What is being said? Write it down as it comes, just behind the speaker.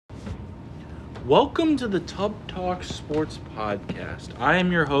Welcome to the Tub Talk Sports Podcast. I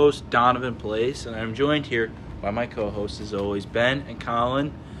am your host, Donovan Place, and I'm joined here by my co-hosts, as always, Ben and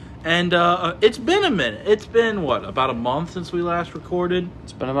Colin. And it's been a minute. It's been, about a month since we last recorded?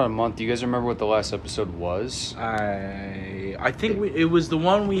 It's been about a month. Do you guys remember what the last episode was? I think it was the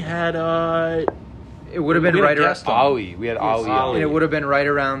one we had... It would have been right around Ollie. We had Ollie. And it would have been right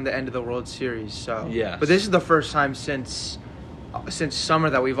around the end of the World Series. So yes. But this is the first time since summer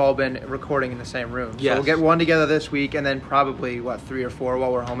that we've all been recording in the same room. So yes. We'll get one together this week, and then probably 3 or 4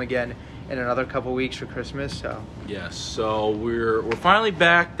 while we're home again in another couple weeks for Christmas. So yes. So we're finally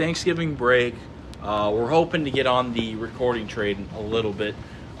back. Thanksgiving break. We're hoping to get on the recording train a little bit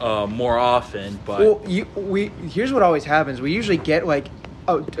more often. But here's what always happens. We usually get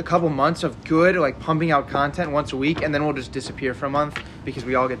a couple months of good, pumping out content once a week, and then we'll just disappear for a month because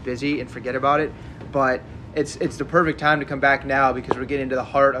we all get busy and forget about it. But it's the perfect time to come back now because we're getting into the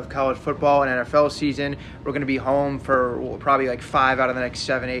heart of college football and NFL season. We're going to be home for probably 5 out of the next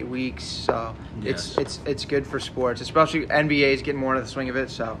 7-8 weeks. So yes. it's good for sports, especially NBA is getting more into the swing of it.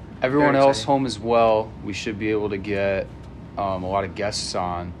 So everyone else home as well. We should be able to get a lot of guests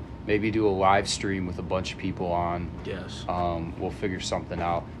on. Maybe do a live stream with a bunch of people on. Yes. We'll figure something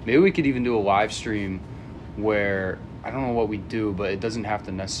out. Maybe we could even do a live stream where I don't know what we do, but it doesn't have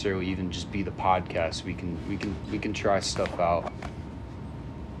to necessarily even just be the podcast. We can try stuff out.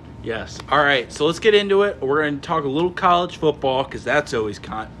 Yes. All right. So let's get into it. We're going to talk a little college football because that's always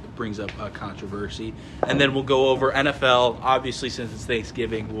brings up controversy, and then we'll go over NFL. Obviously, since it's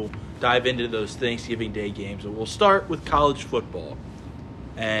Thanksgiving, we'll dive into those Thanksgiving Day games. And we'll start with college football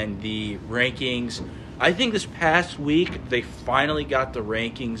and the rankings. I think this past week they finally got the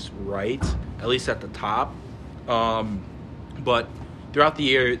rankings right, at least at the top. But throughout the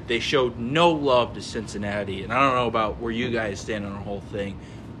year, they showed no love to Cincinnati. And I don't know about where you guys stand on the whole thing,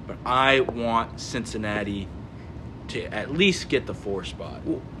 but I want Cincinnati to at least get the 4 spot.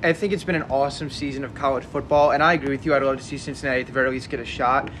 I think it's been an awesome season of college football, and I agree with you. I'd love to see Cincinnati at the very least get a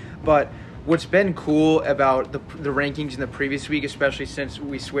shot. But what's been cool about the rankings in the previous week, especially since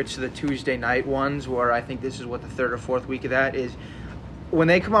we switched to the Tuesday night ones, where I think this is the 3rd or 4th week of that, is when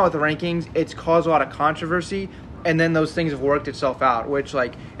they come out with the rankings, it's caused a lot of controversy, and then those things have worked itself out, which,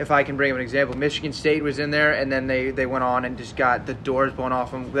 if I can bring up an example, Michigan State was in there, and then they went on and just got the doors blown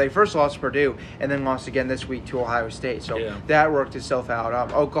off them. They first lost to Purdue, and then lost again this week to Ohio State. So That worked itself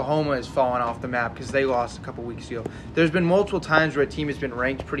out. Oklahoma has fallen off the map because they lost a couple weeks ago. There's been multiple times where a team has been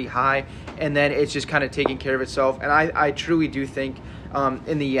ranked pretty high, and then it's just kind of taking care of itself. And I truly do think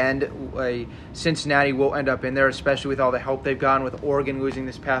in the end, Cincinnati will end up in there, especially with all the help they've gotten with Oregon losing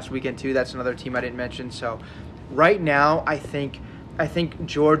this past weekend too. That's another team I didn't mention. So right now, I think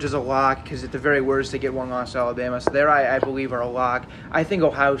Georgia's a lock because at the very worst they get one loss to Alabama. So there I believe are a lock. I think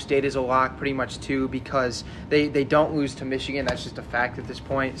Ohio State is a lock pretty much too because they don't lose to Michigan. That's just a fact at this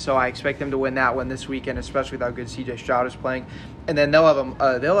point. So I expect them to win that one this weekend, especially with how good C.J. Stroud is playing. And then they'll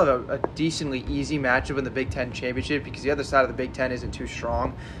have a decently easy matchup in the Big Ten championship because the other side of the Big Ten isn't too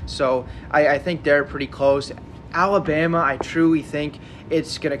strong. So I think they're pretty close. Alabama, I truly think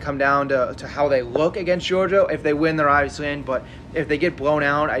it's going to come down to how they look against Georgia. If they win, they're obviously in, but if they get blown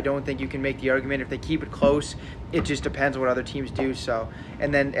out, I don't think you can make the argument. If they keep it close, it just depends on what other teams do. So,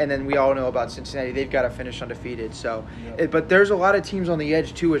 and then we all know about Cincinnati; they've got to finish undefeated. So, but there's a lot of teams on the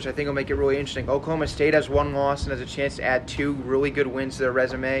edge too, which I think will make it really interesting. Oklahoma State has 1 loss and has a chance to add 2 really good wins to their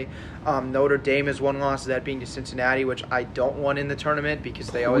resume. Notre Dame has 1 loss, that being to Cincinnati, which I don't want in the tournament because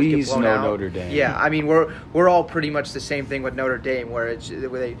they always get blown out. Notre Dame. Yeah, I mean we're all pretty much the same thing with Notre Dame, where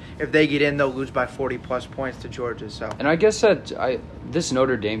if they get in, they'll lose by 40+ points to Georgia. So, and I guess that this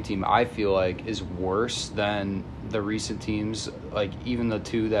Notre Dame team, I feel like, is worse than the recent teams, even the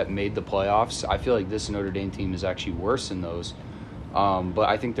 2 that made the playoffs. I feel like this Notre Dame team is actually worse than those. But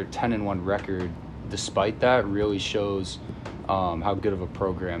I think their 10-1 record, despite that, really shows how good of a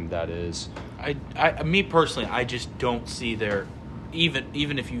program that is. Me personally, I just don't see their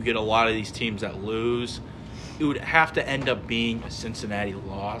even if you get a lot of these teams that lose, it would have to end up being a Cincinnati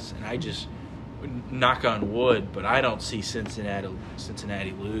loss, and I just knock on wood, but I don't see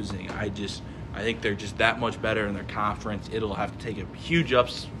Cincinnati losing. I think they're just that much better in their conference. It'll have to take a huge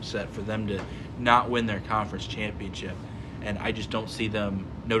upset for them to not win their conference championship. And I just don't see them,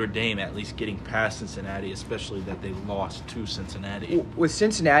 Notre Dame, at least getting past Cincinnati, especially that they lost to Cincinnati. With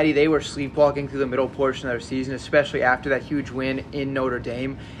Cincinnati, they were sleepwalking through the middle portion of their season, especially after that huge win in Notre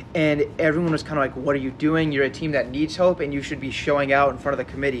Dame. And everyone was kind of like, what are you doing? You're a team that needs help, and you should be showing out in front of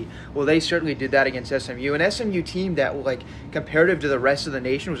the committee. Well, they certainly did that against SMU. An SMU team that, comparative to the rest of the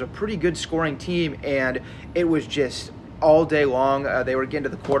nation, was a pretty good scoring team, and it was just all day long. They were getting to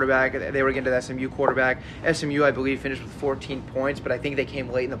the quarterback. They were getting to the SMU quarterback. SMU, I believe, finished with 14 points, but I think they came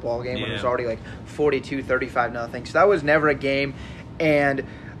late in the ball game when it was already like 42-35-0. So that was never a game. And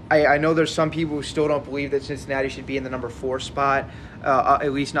I know there's some people who still don't believe that Cincinnati should be in the number 4 spot,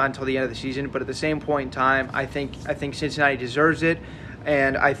 at least not until the end of the season. But at the same point in time, I think Cincinnati deserves it.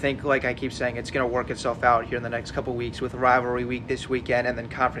 And I think, like I keep saying, it's going to work itself out here in the next couple weeks with rivalry week this weekend and then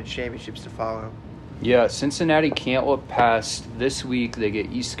conference championships to follow. Yeah, Cincinnati can't look past this week. They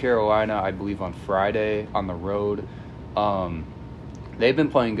get East Carolina, I believe, on Friday on the road. They've been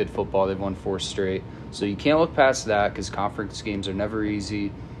playing good football. They've won 4 straight. So you can't look past that because conference games are never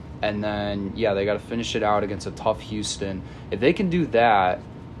easy. And then, yeah, they got to finish it out against a tough Houston. If they can do that,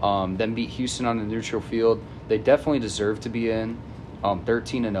 then beat Houston on the neutral field, they definitely deserve to be in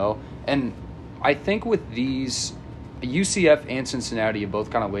 13-0. And I think with these, UCF and Cincinnati have both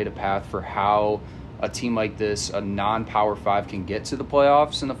kind of laid a path for how a team like this, a non-Power 5, can get to the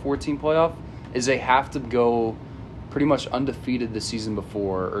playoffs in the 14 playoff, is they have to go pretty much undefeated the season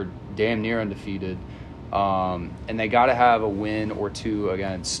before, or damn near undefeated. And they got to have a win or two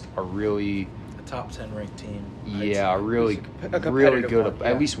against a top 10 ranked team. Yeah, really good, one, yeah.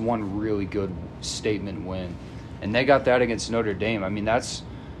 At least one really good statement win. And they got that against Notre Dame. I mean, that's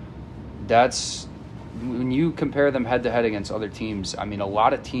when you compare them head-to-head against other teams, I mean, a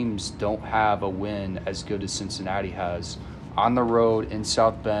lot of teams don't have a win as good as Cincinnati has on the road in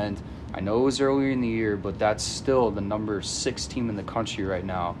South Bend. I know it was earlier in the year, but that's still the number 6 team in the country right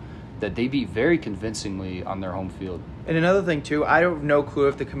now that they beat very convincingly on their home field. And another thing, too, I have no clue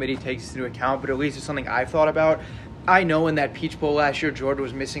if the committee takes this into account, but at least it's something I've thought about. I know in that Peach Bowl last year, Georgia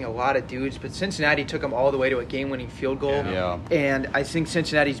was missing a lot of dudes, but Cincinnati took them all the way to a game-winning field goal. Yeah. And I think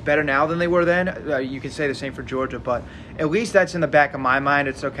Cincinnati's better now than they were then. You can say the same for Georgia, but at least that's in the back of my mind.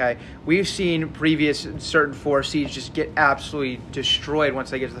 It's okay. We've seen previous certain 4 seeds just get absolutely destroyed once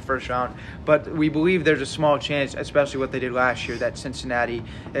they get to the first round, but we believe there's a small chance, especially what they did last year, that Cincinnati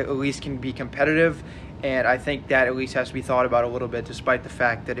at least can be competitive, and I think that at least has to be thought about a little bit, despite the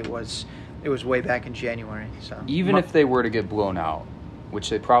fact that it was way back in January. So even if they were to get blown out,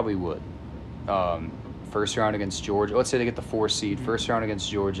 which they probably would, first round against Georgia, let's say they get the 4 seed, first round against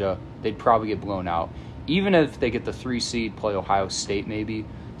Georgia, they'd probably get blown out. Even if they get the 3 seed, play Ohio State maybe,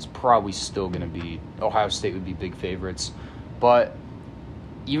 it's probably still going to be, Ohio State would be big favorites. But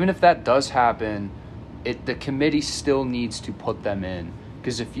even if that does happen, the committee still needs to put them in.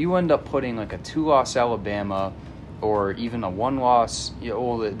 Because if you end up putting like a 2-loss Alabama or even a 1-loss,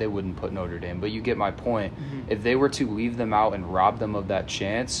 they wouldn't put Notre Dame, but you get my point. Mm-hmm. If they were to leave them out and rob them of that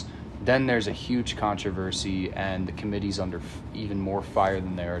chance, then there's a huge controversy and the committee's under even more fire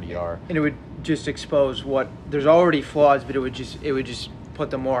than they already are. And it would just expose there's already flaws, but it would just put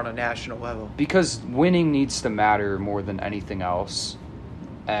them more on a national level. Because winning needs to matter more than anything else.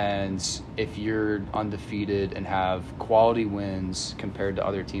 And if you're undefeated and have quality wins compared to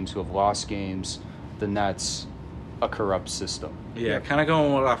other teams who have lost games, then that's a corrupt system. Yeah, kind of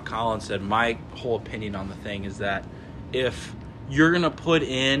going with what Colin said, my whole opinion on the thing is that if you're going to put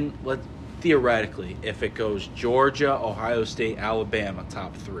in, theoretically, if it goes Georgia, Ohio State, Alabama,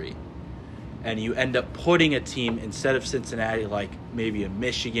 top 3, and you end up putting a team instead of Cincinnati, like maybe a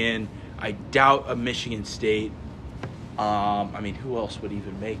Michigan, I doubt a Michigan State. I mean, who else would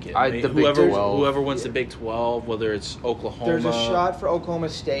even make it? Whoever wins the Big 12, whether it's Oklahoma. There's a shot for Oklahoma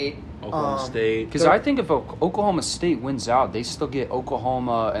State. Because I think if Oklahoma State wins out, they still get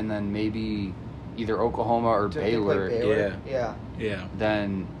Oklahoma and then maybe either Oklahoma or Baylor. Yeah.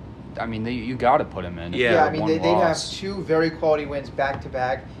 Then, I mean, you got to put them in. Yeah, I mean, they'd have 2 very quality wins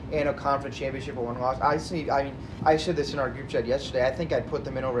back-to-back and a conference championship or 1 loss. I said this in our group chat yesterday. I think I'd put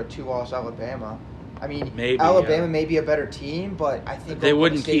them in over a 2-loss Alabama. I mean, Alabama may be a better team, but I think they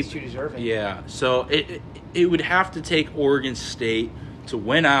wouldn't keep too deserving. Yeah, so it would have to take Oregon State to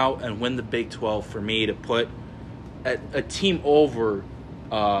win out and win the Big 12 for me to put a team over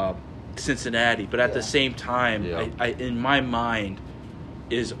Cincinnati. But at the same time, I in my mind,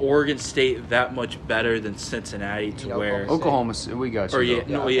 is Oregon State that much better than Cincinnati to where Oklahoma? We got you.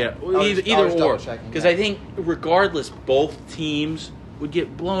 Either or. Because I think regardless, both teams would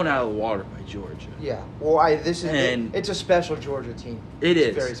get blown out of the water by Georgia. Yeah. Well, it's a special Georgia team. It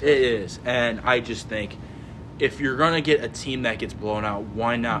is. And I just think if you're going to get a team that gets blown out,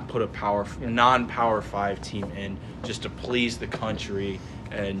 why not put a non-Power 5 team in just to please the country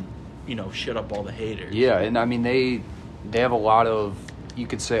and, shut up all the haters? Yeah, and I mean, they have a lot of, you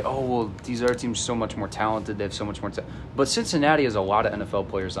could say, oh, well, these other teams are so much more talented. They have so much more talent. But Cincinnati has a lot of NFL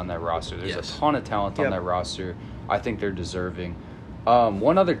players on that roster. There's a ton of talent on that roster. I think they're deserving.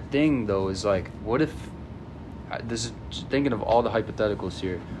 One other thing, though, is what if this is just thinking of all the hypotheticals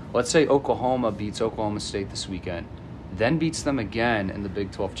here. Let's say Oklahoma beats Oklahoma State this weekend, then beats them again in the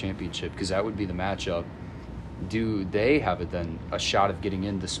Big 12 championship, because that would be the matchup. Do they have a shot of getting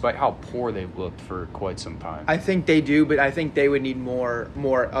in, despite how poor they've looked for quite some time? I think they do, but I think they would need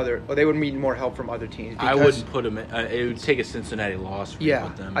they would need more help from other teams. I wouldn't put them in. It would take a Cincinnati loss for you to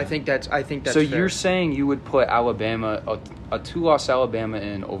put them in. I think that's so fair. you're saying you would put Alabama, a 2-loss Alabama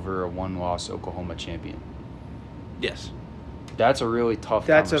in over a 1-loss Oklahoma champion? Yes. That's a really tough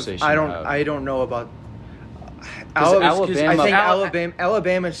conversation. I to don't know about. 'Cause I think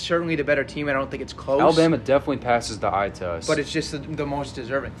Alabama is certainly the better team. I don't think it's close. Alabama definitely passes the eye test. But it's just the most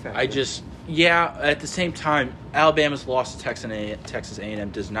deserving factor. At the same time, Alabama's loss to Texas A&M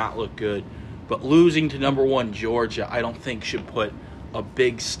does not look good. But losing to number 1 Georgia, I don't think should put a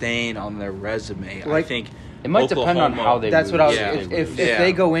big stain on their resume. I think it might depend on how they. That's lose. what I was. Yeah. If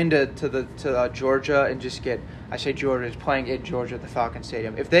they go into Georgia and just get, I say Georgia is playing in Georgia at the Falcon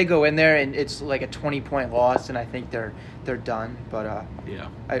Stadium. If they go in there and it's like a 20-point loss, then I think they're done. But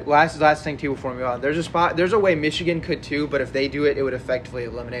last thing too before we go on, there's a way Michigan could too, but if they do it, it would effectively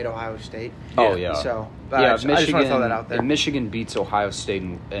eliminate Ohio State. Oh yeah. So yeah, I just want to throw that out there. If Michigan beats Ohio State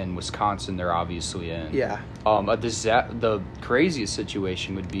and Wisconsin, they're obviously in. Yeah. The craziest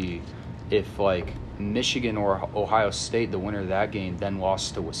situation would be if like Michigan or Ohio State, the winner of that game, then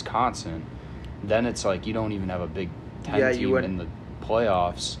lost to Wisconsin. Then it's like you don't even have a Big Ten team in the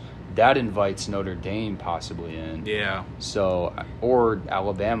playoffs. That invites Notre Dame possibly in. Yeah. So, or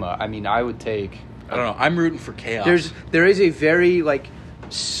Alabama. I mean, I would take. I don't know. I'm rooting for chaos. There is a very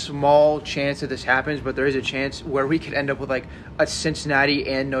small chance that this happens, but there is a chance where we could end up with a Cincinnati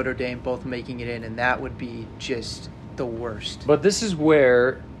and Notre Dame both making it in, and that would be just the worst. But this is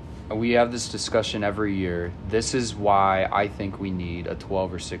where we have this discussion every year. This is why I think we need a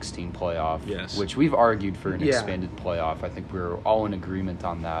 12 or 16 playoff, which we've argued for an expanded playoff. I think we're all in agreement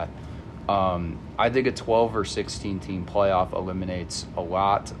on that. I think a 12 or 16 team playoff eliminates a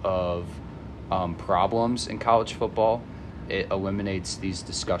lot of problems in college football. It eliminates these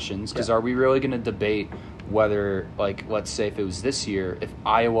discussions because are we really going to debate whether, let's say if it was this year, if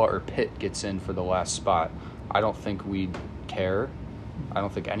Iowa or Pitt gets in for the last spot? I don't think we'd care. I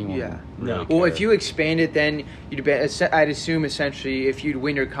don't think anyone would really care. Well, if you expand it, then I'd assume essentially if you'd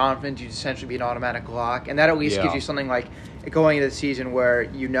win your conference, you'd essentially be an automatic lock. And that at least gives you something like going into the season where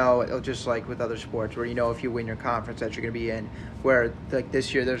just like with other sports, where if you win your conference that you're going to be in. Where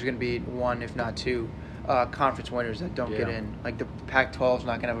this year there's going to be one, if not two, conference winners that don't get in. Like the Pac-12 is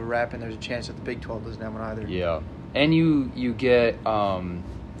not going to have a rep, and there's a chance that the Big 12 doesn't have one either. Yeah. And you get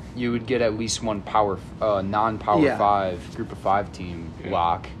you would get at least one non-power 5 group of 5 team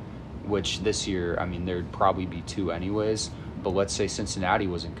lock, which this year, I mean, there'd probably be 2 anyways. But let's say Cincinnati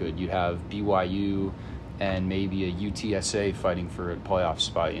wasn't good, you'd have BYU and maybe a UTSA fighting for a playoff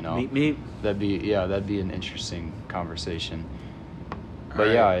spot. Meet. That'd be an interesting conversation.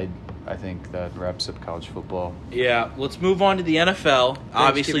 But I think that wraps up college football. Yeah, let's move on to the NFL.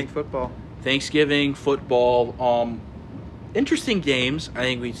 Obviously, Thanksgiving football. Interesting games, I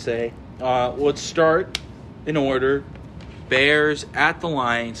think we'd say. Let's start in order. Bears at the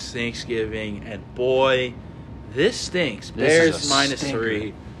Lions, Thanksgiving, and boy, this stinks. Bears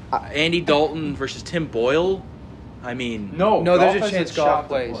 -3. Andy Dalton versus Tim Boyle. I mean, no, there's a chance Goff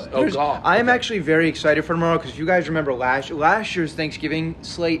plays. Goff. I am actually very excited for tomorrow because if you guys remember last year's Thanksgiving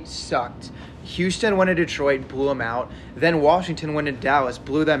slate sucked. Houston went to Detroit, blew them out. Then Washington went to Dallas,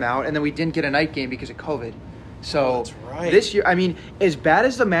 blew them out, and then we didn't get a night game because of COVID. So that's right. This year, I mean, as bad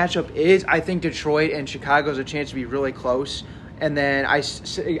as the matchup is, I think Detroit and Chicago has a chance to be really close. And then I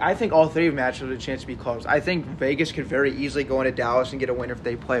think all 3 of them matchups have a chance to be close. I think Vegas could very easily go into Dallas and get a win if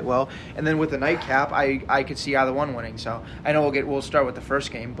they play it well. And then with the nightcap, I could see either one winning. So I know we'll start with the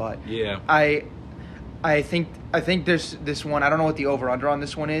first game, but I think this one. I don't know what the over/under on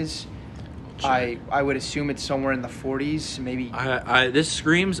this one is. I would assume it's somewhere in the 40s, maybe. This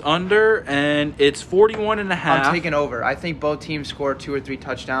screams under, and it's 41.5. I'm taking over. I think both teams score 2 or 3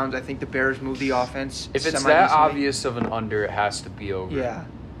 touchdowns. I think the Bears move the offense. If it's that obvious of an under, it has to be over. Yeah.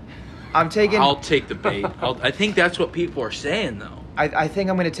 I'll take the bait. I think that's what people are saying, though. I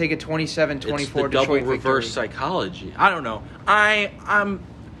think I'm going to take a 27-24 It's the double Detroit reverse victory. Psychology. I don't know. I'm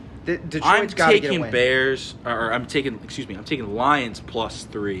Detroit's got to get a win. Bears, or I'm taking Lions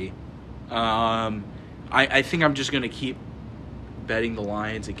 +3. I think I'm just going to keep betting the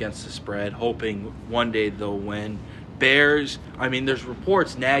Lions against the spread, hoping one day they'll win. Bears, I mean, there's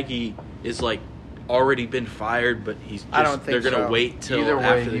reports Nagy is already been fired, but he's just, I don't think they're going to so. wait till Either way,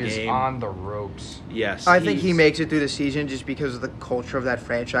 after the he's game. on the ropes. Yes. I think he he's- makes it through the season just because of the culture of that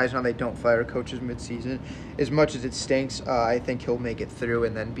franchise and how they don't fire coaches mid-season. As much as it stinks, I think he'll make it through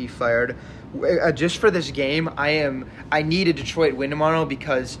and then be fired. Just for this game, I need a Detroit win tomorrow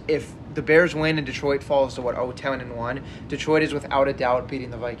because if the Bears win and Detroit falls to 10-1, Detroit is without a doubt beating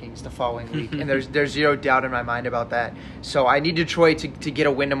the Vikings the following week, and there's zero doubt in my mind about that. So I need Detroit to get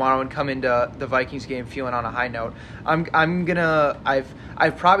a win tomorrow and come into the Vikings game feeling on a high note.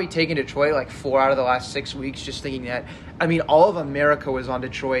 I've probably taken Detroit like 4 out of the last 6 weeks, just thinking that. I mean, all of America was on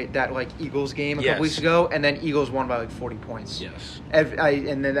Detroit that like Eagles game a couple weeks ago, and then Eagles won by like 40 points. Yes.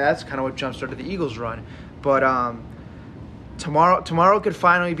 And then that's kind of what jump-started the Eagles run. But tomorrow could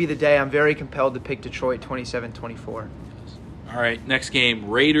finally be the day. I'm very compelled to pick Detroit 27-24. All right, next game,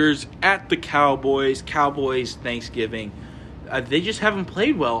 Raiders at the Cowboys. Cowboys, Thanksgiving. They just haven't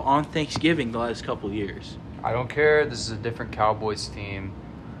played well on Thanksgiving the last couple of years. I don't care. This is a different Cowboys team.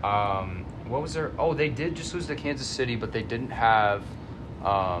 What was their? Oh, they did just lose to Kansas City, but they didn't have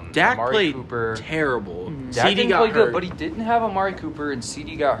Dak Amari played Cooper. terrible. Dak CD didn't got play hurt. good, but he didn't have Amari Cooper, and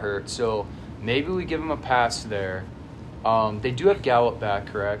CD got hurt. So maybe we give him a pass there. They do have Gallup back,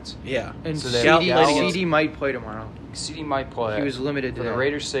 correct? Yeah. And So they have Gallup. CD might play tomorrow. CD might play. He was limited For today. the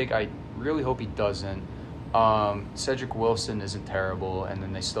Raiders' sake, I really hope he doesn't. Cedric Wilson isn't terrible, and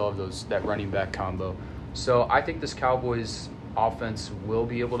then they still have that running back combo. So I think this Cowboys offense will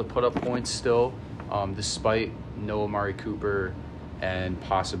be able to put up points still, despite no Amari Cooper and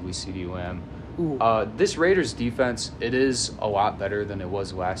possibly CeeDee Lamb. This Raiders defense, it is a lot better than it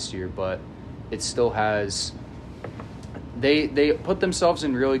was last year, but it still has. They put themselves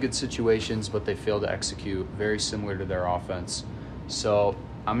in really good situations, but they fail to execute, very similar to their offense. So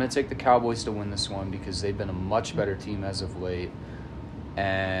I'm going to take the Cowboys to win this one because they've been a much better team as of late.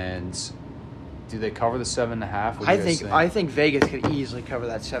 And do they cover the 7.5? What do you guys think? I think Vegas could easily cover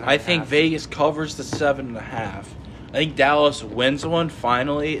that 7.5. I think Vegas covers the 7.5. I think Dallas wins one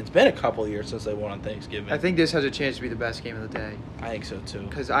finally. It's been a couple of years since they won on Thanksgiving. I think this has a chance to be the best game of the day. I think so too.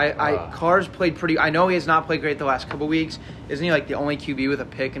 Because Carr's played pretty. I know he has not played great the last couple weeks. Isn't he like the only QB with a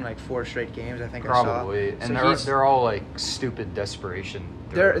pick in like 4 straight games? I think Probably. I saw. And So they're all like stupid desperation.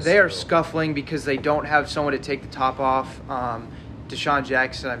 they are so. scuffling because they don't have someone to take the top off. Deshaun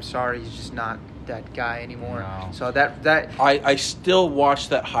Jackson, I'm sorry, he's just not that guy anymore. No. So that I still watched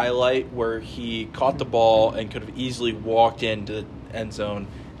that highlight where he caught the ball and could have easily walked into the end zone,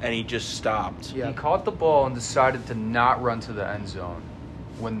 and he just stopped. yeah. He caught the ball and decided to not run to the end zone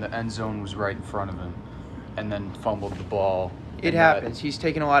when the end zone was right in front of him, and then fumbled the ball. It And happens. He's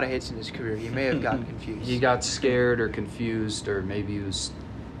taken a lot of hits in his career. He may have gotten confused. He got scared or confused, or maybe he was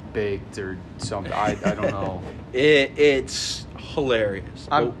baked or something. I don't know. It's hilarious.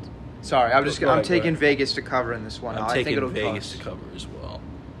 I'm sorry. I'm Go ahead, taking go ahead. Vegas to cover in this one. I'm I think taking it'll Vegas close. to cover as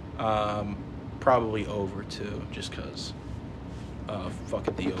well. Probably over too, just because. Fuck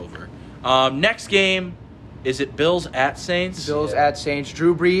it, the over. Next game, is it Bills at Saints? Bills at Saints.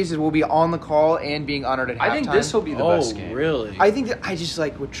 Drew Brees will be on the call and being honored at halftime. I think this will be the best game. Really? I think that I just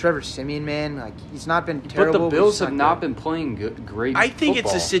like with Trevor Siemian, man. Like he's not been But terrible. the Bills he's have not good. been playing great. I think it's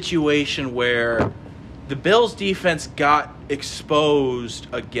football. a situation where the Bills defense got exposed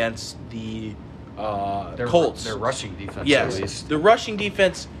against the Colts. Their rushing defense, Yes, at least. the rushing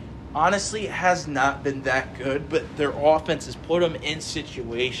defense honestly has not been that good, but their offense has put them in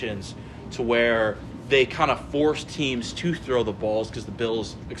situations to where they kind of force teams to throw the balls because the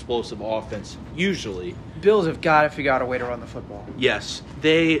Bills' explosive offense usually. Bills have got to figure out a way to run the football. Yes,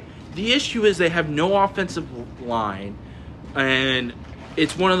 the issue is they have no offensive line, and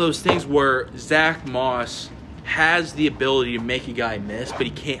it's one of those things where Zach Moss has the ability to make a guy miss, but he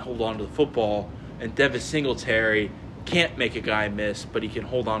can't hold on to the football, and Devin Singletary can't make a guy miss, but he can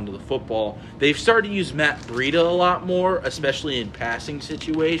hold on to the football. They've started to use Matt Breida a lot more, especially in passing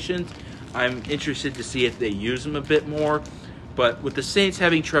situations. I'm interested to see if they use him a bit more. But with the Saints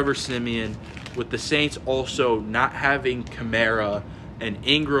having Trevor Siemian, with the Saints also not having Kamara and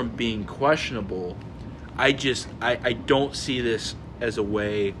Ingram being questionable, I don't see this as a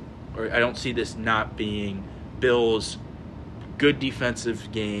way, or I don't see this not being Bills' good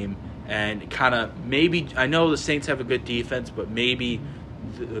defensive game. And kind of maybe, I know the Saints have a good defense, but maybe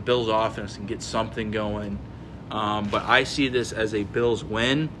the Bills' offense can get something going. But I see this as a Bills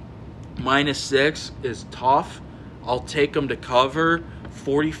win. -6 is tough. I'll take them to cover.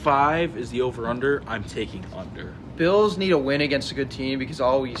 45 is the over-under. I'm taking under. Bills need a win against a good team because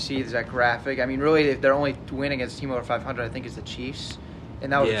all we see is that graphic. I mean, really, their only win against a team over 500, I think, is the Chiefs.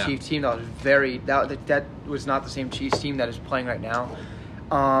 And that was Yeah. a Chiefs team that was that was not the same Chiefs team that is playing right now.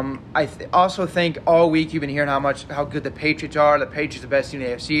 Also think all week you've been hearing how good the Patriots are. The Patriots are the best team in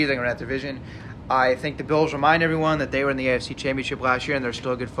the AFC. They're going to win that division. I think the Bills remind everyone that they were in the AFC Championship last year and they're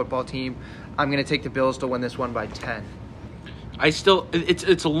still a good football team. I'm going to take the Bills to win this one by 10.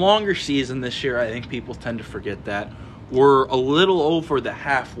 It's a longer season this year. I think people tend to forget that. We're a little over the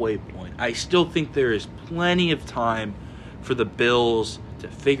halfway point. I still think there is plenty of time for the Bills to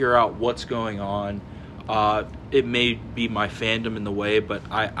figure out what's going on. It may be my fandom in the way, but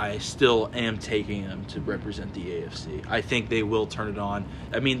I still am taking them to represent the AFC. I think they will turn it on.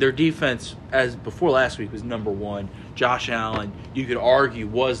 I mean, their defense, as before last week, was number one. Josh Allen, you could argue,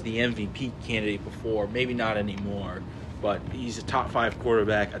 was the MVP candidate before. Maybe not anymore, but he's a top 5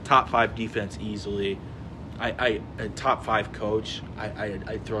 quarterback, a top 5 defense easily. A top 5 coach.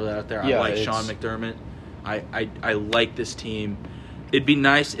 I throw that out there. Yeah, I like Sean McDermott. I like this team. It'd be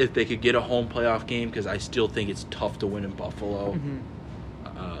nice if they could get a home playoff game because I still think it's tough to win in Buffalo.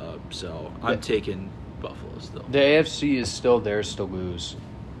 So I'm taking Buffalo still. The AFC is still theirs to lose.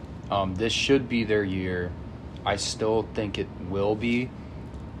 This should be their year. I still think it will be,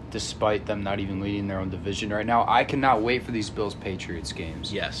 despite them not even leading their own division right now. I cannot wait for these Bills-Patriots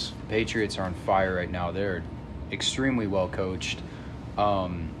games. Yes. The Patriots are on fire right now. They're extremely well coached.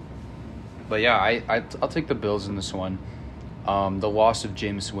 But yeah, I'll take the Bills in this one. The loss of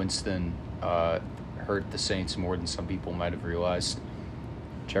Jameis Winston hurt the Saints more than some people might have realized.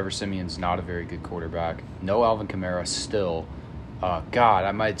 Trevor Siemian's not a very good quarterback. No Alvin Kamara still.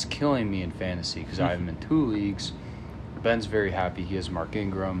 It's killing me in fantasy because I have him in 2 leagues. Ben's very happy. He has Mark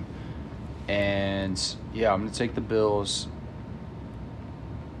Ingram. And, yeah, I'm going to take the Bills.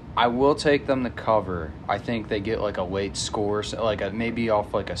 I will take them to cover. I think they get, like, a late score, maybe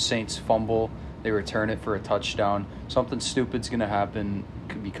off, like, a Saints fumble. They return it for a touchdown. Something stupid's going to happen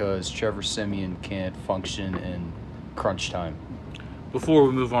because Trevor Siemian can't function in crunch time. Before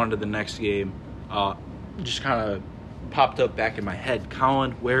we move on to the next game, just kind of popped up back in my head.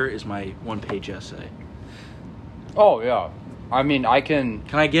 Colin, where is my one-page essay? Oh, yeah. I mean, I can...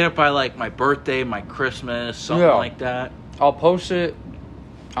 Can I get it by, like, my birthday, my Christmas, something like that? I'll post it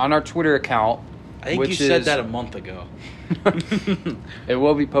on our Twitter account. I think you said that a month ago. It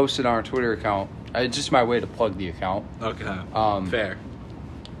will be posted on our Twitter account. It's just my way to plug the account. Okay. Fair.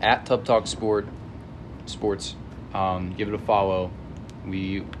 At Tub Talk Sports. Give it a follow.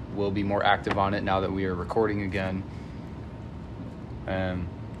 We will be more active on it now that we are recording again.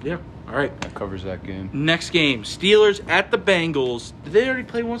 Yeah. All right. That covers that game. Next game, Steelers at the Bengals. Did they already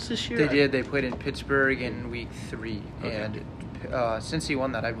play once this year? They did. They played in Pittsburgh in week 3. Okay. And since he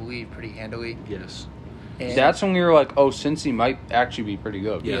won that, I believe, pretty handily. Yes. And that's when we were like, Cincy might actually be pretty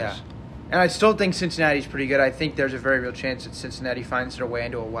good. Yes. Yeah. And I still think Cincinnati's pretty good. I think there's a very real chance that Cincinnati finds their way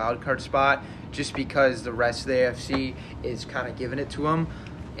into a wild card spot just because the rest of the AFC is kind of giving it to them.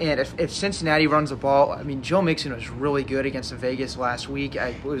 And if Cincinnati runs the ball, I mean, Joe Mixon was really good against the Vegas last week.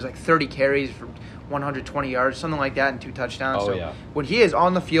 It was like 30 carries for 120 yards, something like that, and 2 touchdowns. Yeah. When he is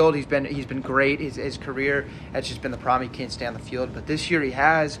on the field, he's been great. His career has just been the problem. He can't stay on the field. But this year he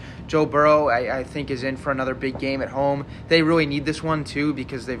has. Joe Burrow, I think, is in for another big game at home. They really need this one, too,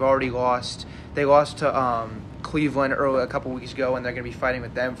 because they've already lost. They lost to Cleveland a couple weeks ago, and they're going to be fighting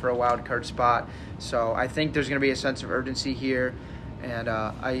with them for a wild card spot. So I think there's going to be a sense of urgency here. And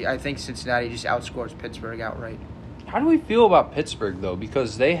I think Cincinnati just outscores Pittsburgh outright. How do we feel about Pittsburgh, though?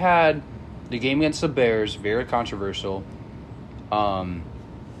 Because they had the game against the Bears, very controversial,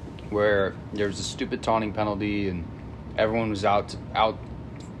 where there was a stupid taunting penalty and everyone was out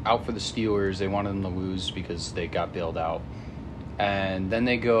for the Steelers. They wanted them to lose because they got bailed out. And then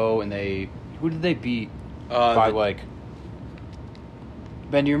they go and who did they beat Ben,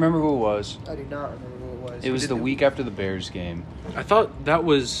 do you remember who it was? I do not remember who it was. It was the week after the Bears game. I thought that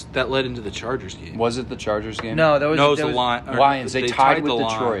led into the Chargers game. Was it the Chargers game? No, it was the Lions. They tied with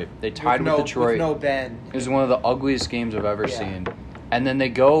Detroit. They tied with Detroit. With no Ben. It was one of the ugliest games I've ever seen. And then they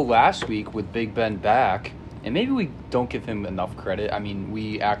go last week with Big Ben back, and maybe we don't give him enough credit. I mean,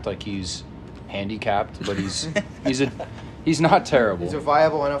 we act like he's handicapped, but he's not terrible. He's a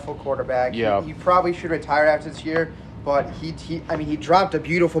viable NFL quarterback. Yeah. He probably should retire after this year. But he dropped a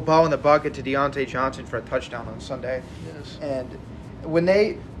beautiful ball in the bucket to Deontay Johnson for a touchdown on Sunday. Yes. And when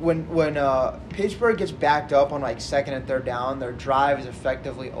Pittsburgh gets backed up on like 2nd and 3rd down, their drive is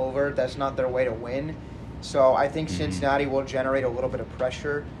effectively over. That's not their way to win. So I think Cincinnati will generate a little bit of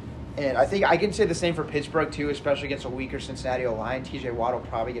pressure. And I think I can say the same for Pittsburgh too, especially against a weaker Cincinnati O-line. TJ Watt will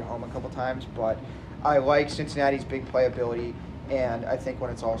probably get home a couple times, but I like Cincinnati's big playability. And I think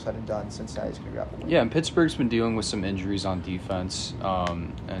when it's all said and done, Cincinnati's going to grab the win. Yeah, and Pittsburgh's been dealing with some injuries on defense.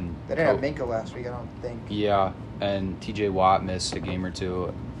 And They didn't have Minka last week, I don't think. Yeah, and T.J. Watt missed a game or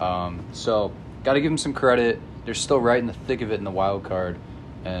two. So, got to give them some credit. They're still right in the thick of it in the wild card.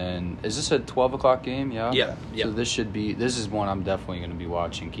 And is this a 12 o'clock game? Yeah? Yeah. So this is one I'm definitely going to be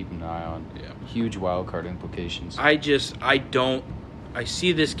watching, keeping an eye on. Yeah. Huge wild card implications. I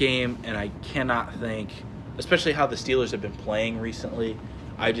see this game and I cannot think, especially how the Steelers have been playing recently.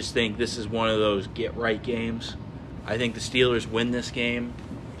 I just think this is one of those get-right games. I think the Steelers win this game,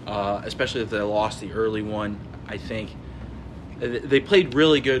 especially if they lost the early one. I think they played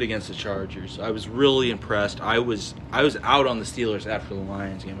really good against the Chargers. I was really impressed. I was out on the Steelers after the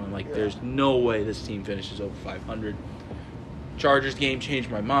Lions game. I'm like, there's no way this team finishes over 500. Chargers game changed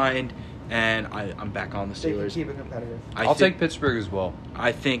my mind, and I'm back on the They can Steelers. keep it competitive. I'll take Pittsburgh as well.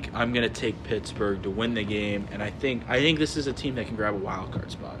 I think I'm going to take Pittsburgh to win the game, and I think this is a team that can grab a wild card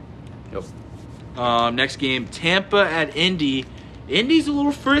spot. Yep. Next game, Tampa at Indy. Indy's a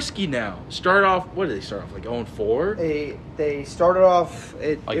little frisky now. What did they start off, like 0-4? They started off.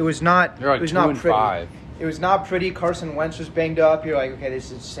 It was not. They're like it was 2 not and pretty. 5. It was not pretty. Carson Wentz was banged up. You're like, okay,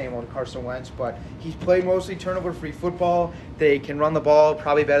 this is the same old Carson Wentz, but he's played mostly turnover-free football. They can run the ball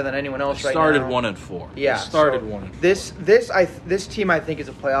probably better than anyone else right now. Started 1-4. Yeah, Started so 1-4. This team I think is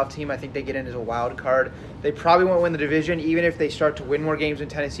a playoff team. I think they get in as a wild card. They probably won't win the division, even if they start to win more games than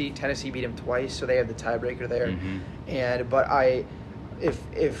Tennessee. Tennessee beat them twice, so they have the tiebreaker there. Mm-hmm.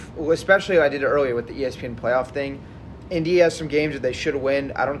 If especially I did it earlier with the ESPN playoff thing, Indy has some games that they should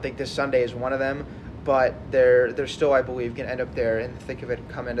win. I don't think this Sunday is one of them, but they're still, I believe, going to end up there in the thick of it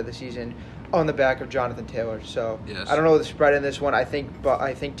come into the season on the back of Jonathan Taylor. So yes. I don't know the spread in this one. I think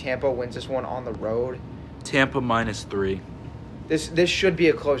Tampa wins this one on the road. Tampa -3. This should be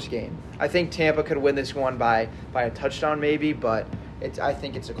a close game. I think Tampa could win this one by a touchdown maybe, but I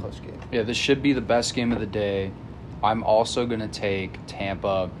think it's a close game. Yeah, this should be the best game of the day. I'm also going to take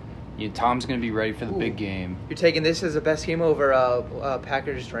Tampa. Tom's going to be ready for the big game. You're taking this as the best game over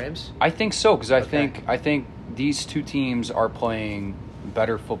Packers-Rams? I think so, because I think these two teams are playing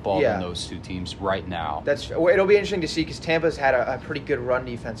better football than those two teams right now. It'll be interesting to see because Tampa's had a pretty good run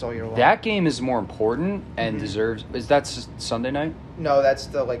defense all year long. That game is more important and deserves. Is that Sunday night? No, that's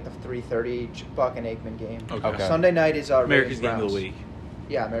the 3:30 Buck and Aikman game. Okay. Sunday night is America's game Ravens-Browns. of the week.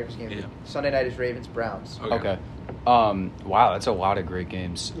 Yeah, America's game. Yeah. Sunday night is Ravens-Browns. Okay. Wow, that's a lot of great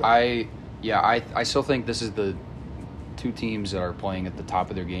games. Yeah. I still think this is the two teams that are playing at the top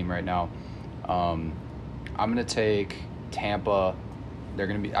of their game right now. I'm going to take Tampa. They're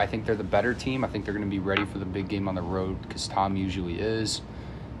going to be. I think they're the better team. I think they're going to be ready for the big game on the road because Tom usually is.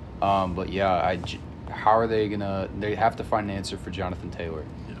 But yeah, how are they going to? They have to find an answer for Jonathan Taylor.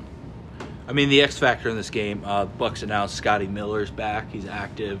 I mean, the X factor in this game, Bucks announced Scotty Miller's back. He's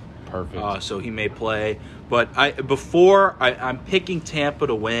active. Perfect. So he may play. But I'm picking Tampa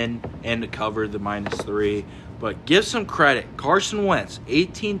to win and to cover the -3. But give some credit. Carson Wentz,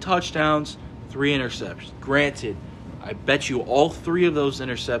 18 touchdowns, 3 interceptions. Granted, I bet you all 3 of those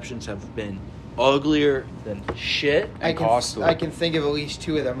interceptions have been uglier than shit. I costly. can think of at least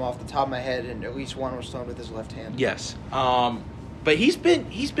 2 of them off the top of my head, and at least one was thrown with his left hand. Yes. But he's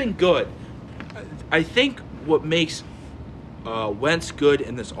been good. I think what makes Wentz good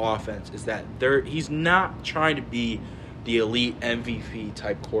in this offense is that he's not trying to be the elite MVP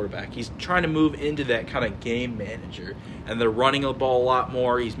type quarterback. He's trying to move into that kind of game manager, and they're running the ball a lot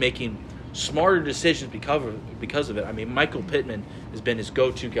more. He's making smarter decisions because of it. I mean, Michael Pittman has been his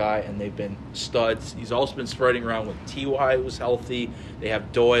go-to guy, and they've been studs. He's also been spreading around with T.Y. who's healthy. They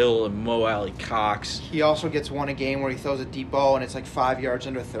have Doyle and Mo Alley Cox. He also gets one a game where he throws a deep ball and it's like 5 yards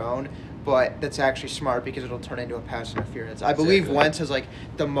underthrown. But that's actually smart because it'll turn into a pass interference. I believe Wentz has like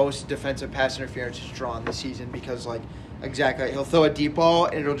the most defensive pass interferences drawn this season because he'll throw a deep ball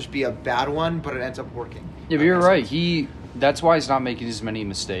and it'll just be a bad one, but it ends up working. Yeah, but you're right. That's why he's not making as many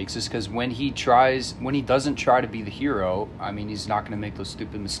mistakes. Is because when he doesn't try to be the hero, I mean, he's not going to make those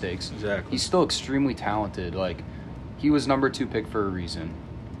stupid mistakes. Exactly. He's still extremely talented. Like, he was number 2 pick for a reason.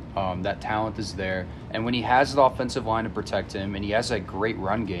 That talent is there, and when he has the offensive line to protect him, and he has that great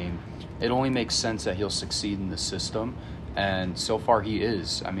run game, it only makes sense that he'll succeed in the system. And so far, he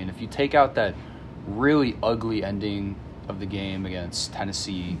is. I mean, if you take out that really ugly ending of the game against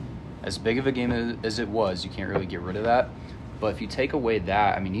Tennessee, as big of a game as it was, you can't really get rid of that. But if you take away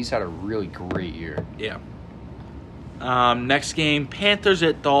that, I mean, he's had a really great year. Yeah. Next game, Panthers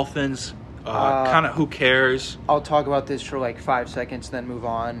at Dolphins. Kind of who cares? I'll talk about this for like 5 seconds, then move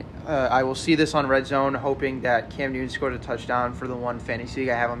on. I will see this on Red Zone, hoping that Cam Newton scored a touchdown for the one fantasy league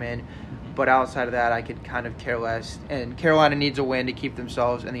I have him in. But outside of that, I could kind of care less. And Carolina needs a win to keep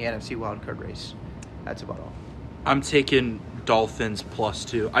themselves in the NFC wildcard race. That's about all. I'm taking Dolphins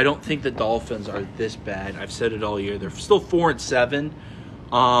 +2. I don't think the Dolphins are this bad. I've said it all year. They're still 4-7.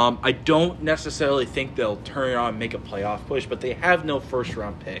 I don't necessarily think they'll turn it on and make a playoff push, but they have no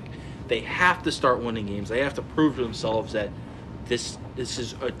first-round pick. They have to start winning games. They have to prove to themselves that this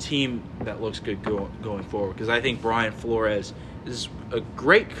is a team that looks good going forward. Because I think Brian Flores is a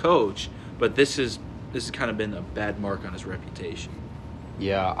great coach, but this has kind of been a bad mark on his reputation.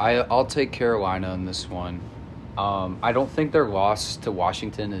 Yeah, I'll take Carolina in this one. I don't think their loss to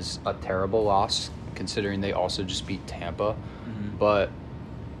Washington is a terrible loss, considering they also just beat Tampa. Mm-hmm. But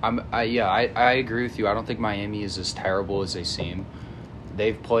I agree with you. I don't think Miami is as terrible as they seem.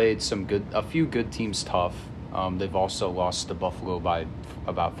 They've played a few good teams tough. They've also lost to Buffalo by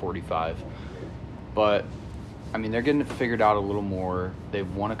about 45. But I mean, they're getting it figured out a little more. They've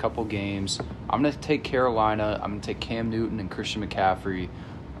won a couple games. I'm going to take Carolina. I'm going to take Cam Newton and Christian McCaffrey.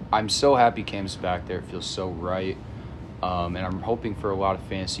 I'm so happy Cam's back there. It feels so right. And I'm hoping for a lot of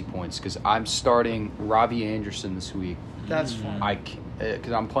fantasy points because I'm starting Robbie Anderson this week. That's fine.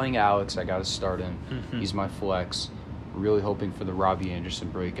 Because I'm playing Alex. I got to start him. Mm-hmm. He's my flex. Really hoping for the Robbie Anderson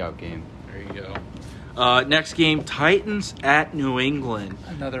breakout game. There you go. Next game, Titans at New England.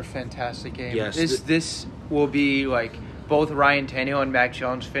 Another fantastic game. Yes. This will be like both Ryan Tannehill and Mac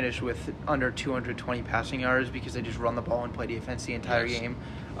Jones finish with under 220 passing yards because they just run the ball and play defense the entire game.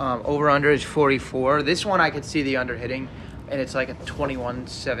 Over-under is 44. This one I could see the under hitting, and it's like a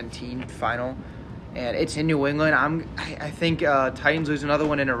 21-17 final. And it's in New England. I think Titans lose another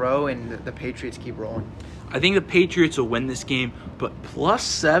one in a row, and the Patriots keep rolling. I think the Patriots will win this game, but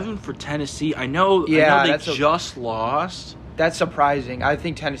 +7 for Tennessee. I know they just lost. That's surprising. I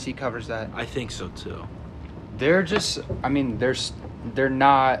think Tennessee covers that. I think so too. They're just, I mean, they're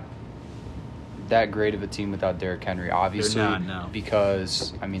not that great of a team without Derrick Henry, obviously. They're not, no.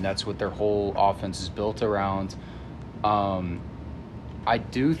 Because, I mean, that's what their whole offense is built around. I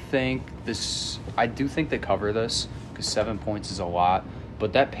do think they cover this because 7 points is a lot.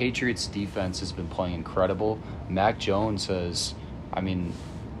 But that Patriots defense has been playing incredible. Mac Jones has, I mean,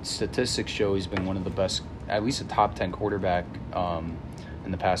 statistics show he's been one of the best, at least a top 10 quarterback in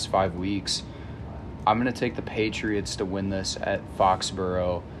the past 5 weeks. I'm going to take the Patriots to win this at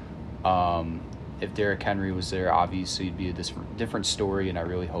Foxborough. If Derrick Henry was there, obviously it'd be a different story, and I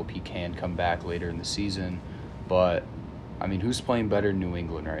really hope he can come back later in the season. But, I mean, who's playing better than New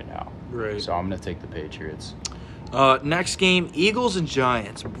England right now? Right. So I'm going to take the Patriots. Next game, Eagles and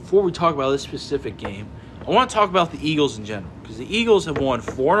Giants. Before we talk about this specific game, I want to talk about the Eagles in general because the Eagles have won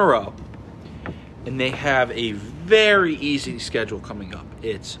 4 in a row, and they have a very easy schedule coming up.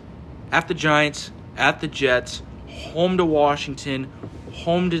 It's at the Giants, at the Jets, home to Washington,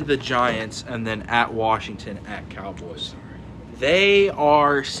 home to the Giants, and then at Washington, at Cowboys. They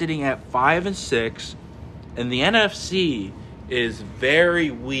are sitting at 5-6, and the NFC is very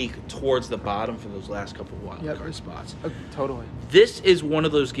weak towards the bottom for those last couple of wild card spots. Totally. This is one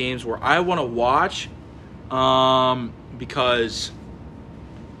of those games where I want to watch because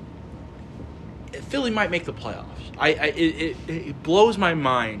Philly might make the playoffs. It blows my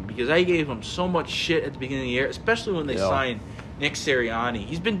mind because I gave them so much shit at the beginning of the year, especially when they signed Nick Sirianni.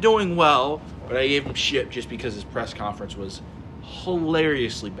 He's been doing well, but I gave him shit just because his press conference was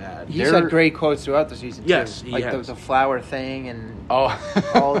hilariously bad. He's had great quotes throughout the season. Yes, too. he like has. the flower thing and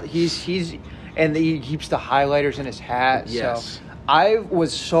Oh, he keeps the highlighters in his hat. Yes. So I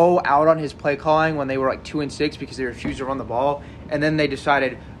was so out on his play calling when they were like 2-6 because they refused to run the ball, and then they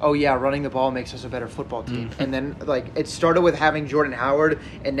decided, oh yeah, running the ball makes us a better football team. Mm-hmm. And then like it started with having Jordan Howard,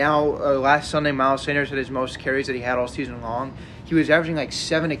 and now last Sunday Miles Sanders had his most carries that he had all season long. He was averaging like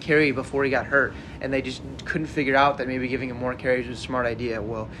 7 a carry before he got hurt, and they just couldn't figure out that maybe giving him more carries was a smart idea.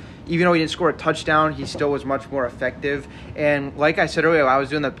 Well, even though he didn't score a touchdown, he still was much more effective. And like I said earlier, I was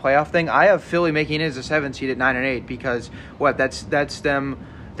doing the playoff thing. I have Philly making it as a 7 seed at 9-8 because that's them.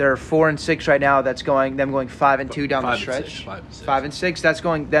 They're 4-6 right now. That's them going 5-2 down the stretch. 5-6. That's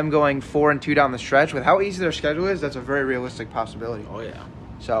them going 4-2 down the stretch. With how easy their schedule is, that's a very realistic possibility. Oh yeah.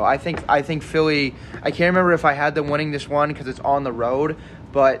 So I think Philly. I can't remember if I had them winning this one because it's on the road,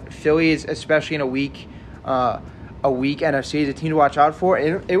 but Philly is, especially in a weak NFC, is a team to watch out for.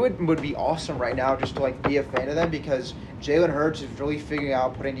 It would be awesome right now just to like be a fan of them because Jalen Hurts is really figuring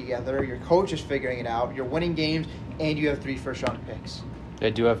out putting together. Your coach is figuring it out. You're winning games, and you have 3 first-round picks. they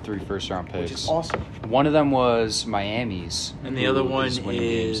do have 3 first-round picks. Which is awesome. One of them was Miami's, And the other one winning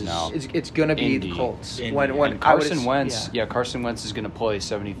games is now. It's going to be Indy. the Colts. Indy. When And Carson I Wentz, yeah. Carson Wentz is going to play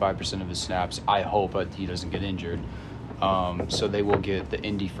 75% of his snaps. I hope he doesn't get injured. So they will get the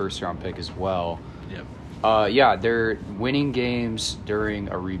Indy first-round pick as well. Yep. Yeah, they're winning games during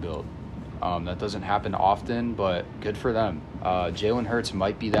a rebuild. That doesn't happen often, but good for them. Jalen Hurts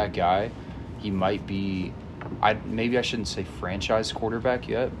might be that guy. He might be maybe I shouldn't say franchise quarterback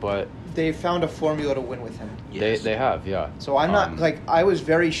yet, but They found a formula to win with him. Yes. they have, yeah. So I'm not I was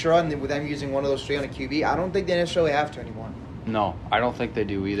very sure with them using one of those three on a QB. I don't think they necessarily have to anymore. No, I don't think they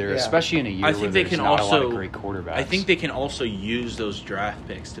do either, Yeah. especially in a year I where think they there's can not a lot also of great quarterbacks. I think they can also use those draft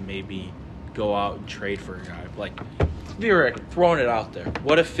picks to maybe go out and trade for a guy. Like, throwing it out there.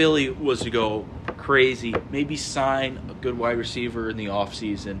 What if Philly was to go crazy, maybe sign a good wide receiver in the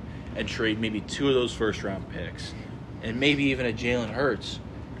offseason and trade maybe 2 of those first-round picks and maybe even a Jalen Hurts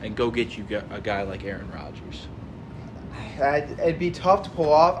and go get you a guy like Aaron Rodgers? It'd be tough to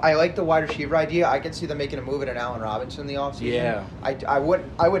pull off. I like the wide receiver idea. I could see them making a move at an Allen Robinson in the offseason. Yeah. I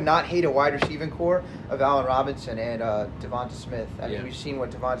would not hate a wide receiving core of Allen Robinson and Devonta Smith. I mean, we've seen what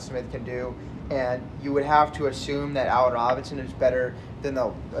Devonta Smith can do, and you would have to assume that Allen Robinson is better than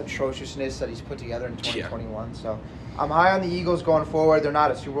the atrociousness that he's put together in 2021. Yeah. So I'm high on the Eagles going forward. They're not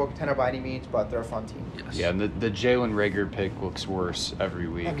a Super Bowl contender by any means, but they're a fun team. Yes. Yeah, and the Jalen Reagor pick looks worse every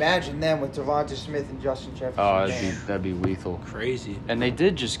week. Imagine them with Devonta Smith and Justin Jefferson. Oh, Man. that'd be lethal. Crazy. And they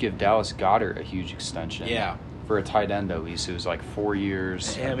did just give Dallas Goedert a huge extension. Yeah. For a tight end, at least. It was like 4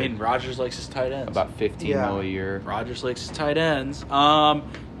 years. I mean, Rodgers likes his tight ends. About $15 million a year. Rodgers likes his tight ends.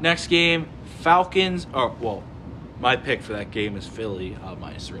 Next game, Falcons. Oh, well, my pick for that game is Philly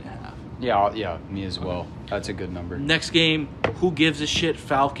minus 3.5. Yeah, me as well. That's a good number. Next game, who gives a shit?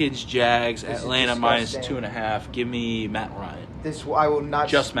 Falcons, Jags, This is Atlanta minus disgusting. 2.5. Give me Matt Ryan. I will not.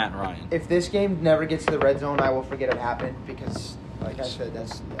 Just Matt Ryan. If this game never gets to the red zone, I will forget it happened because, like I said,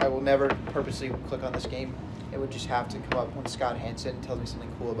 I will never purposely click on this game. It would just have to come up when Scott Hansen tells me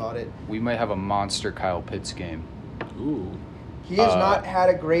something cool about it. We might have a monster Kyle Pitts game. Ooh. He has not had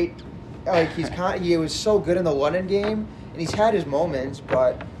a great. He was so good in the London game, and he's had his moments,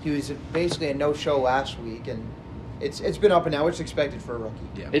 but he was basically a no-show last week, and it's been up and down, which is expected for a rookie.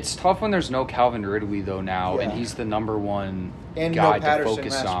 Yeah. It's tough when there's no Calvin Ridley, though, now, and Yeah. he's the number one And no guy to Patterson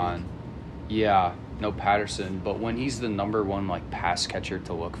focus last on. week. Yeah, no Patterson, but when he's the number one pass catcher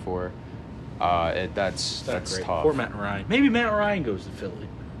to look for, that's great. tough. Poor Matt Ryan. Maybe Matt Ryan goes to Philly.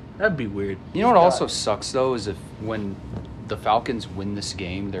 That'd be weird. You know what He's also got- sucks, though, is if when the Falcons win this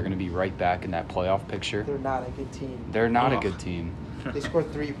game, they're going to be right back in that playoff picture. They're not a good team. They're not a Ugh. good team. They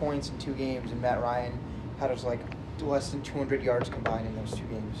scored 3 points in 2 games, and Matt Ryan had us less than 200 yards combined in those 2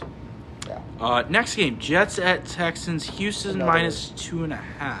 games. Yeah. Next game, Jets at Texans. Houston Another- minus 2.5.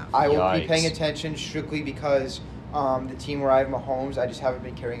 I will be Yikes. paying attention strictly because the team where I have Mahomes, I just haven't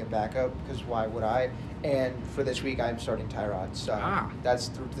been carrying a backup because why would I? And for this week, I'm starting Tyrod. So that's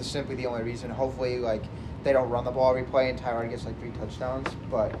simply the only reason. Hopefully, they don't run the ball every play and Tyrod gets 3 touchdowns.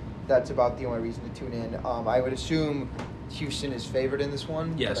 But that's about the only reason to tune in. I would assume Houston is favored in this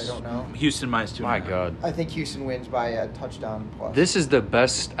one. Yes. But I don't know. Houston minus 2.5. My God. I think Houston wins by a touchdown plus. This is the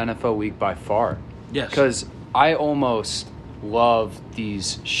best NFL week by far. Yes. Because I almost love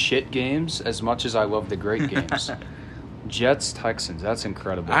these shit games as much as I love the great games. Jets, Texans, that's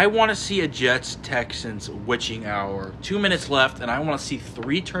incredible. I want to see a Jets-Texans witching hour. 2 minutes left, and I want to see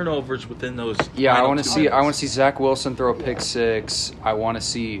 3 turnovers within those. Yeah, I final want to 2 see. minutes. I want to see Zach Wilson throw a pick six. I want to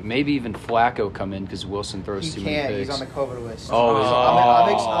see maybe even Flacco come in because Wilson throws he too many can't. picks. He's on the COVID list. Oh,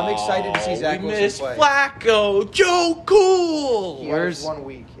 I'm excited to see Zach we Wilson missed play. Flacco. Joe Cool. He Where's- has 1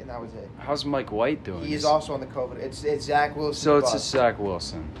 week, and that was it. How's Mike White doing? He is also on the COVID. It's Zach Wilson. So it's a bust. Zach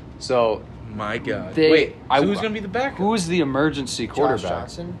Wilson. So My God. They- Wait, I- so who's going to be the backup? who's the emergency Josh quarterback?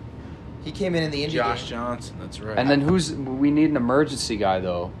 Johnson. He came in the Indy Josh game. Johnson? That's right. And then we need an emergency guy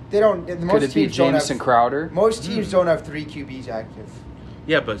though. They don't. Could Most it be teams don't Jamison have. Crowder? Most teams don't have 3 QBs active.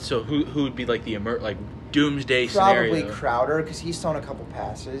 yeah, but so who would be the doomsday Probably scenario? Crowder because he's thrown a couple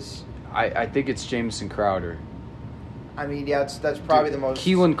passes. I think it's Jamison Crowder. I mean, yeah, that's probably the most.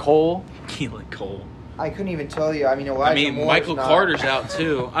 Keelan Cole. Keelan Cole. I couldn't even tell you. I mean, Elijah Moore's Michael not. Carter's out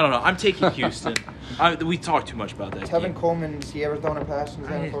too. I don't know. I'm taking Houston. We talked too much about that Tevin game. Coleman, has he ever thrown a pass in his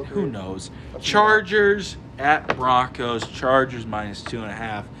NFL Who career? knows? Let's Chargers at Broncos. Chargers minus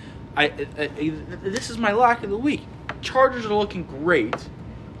 2.5. This is my lock of the week. Chargers are looking great.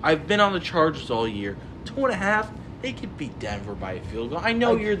 I've been on the Chargers all year. 2.5. They could beat Denver by a field goal. I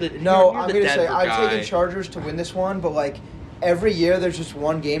know you're the No, you're I'm the going to say Denver I'm guy. taking Chargers to win this one, but every year there's just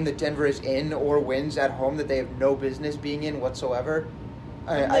one game that Denver is in or wins at home that they have no business being in whatsoever.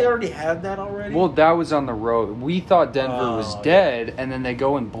 Didn't they already have that already? Well, that was on the road. We thought Denver was Oh, dead, and then they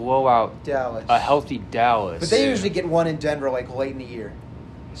go and blow out Dallas. a healthy Dallas. But they usually get one in Denver late in the year.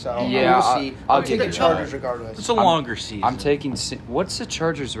 So Yeah, we'll see. I'll I'm give taking you Chargers that. regardless. It's a longer season. I'm taking. What's the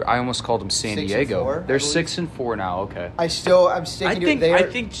Chargers? I almost called them San 6-4, Diego. I They're believe. 6-4 now. Okay. I'm sticking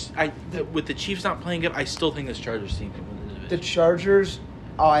to it. With the Chiefs not playing good, I still think this Chargers team can win the The division. Chargers.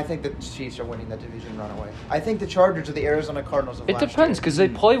 Oh, I think the Chiefs are winning that division runaway. I think the Chargers are the Arizona Cardinals of It last depends year. because they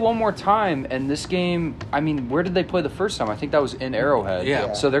play one more time, and this game. I mean, where did they play the first time? I think that was in Arrowhead.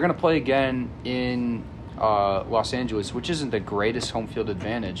 Yeah. So they're gonna play again in Los Angeles, which isn't the greatest home field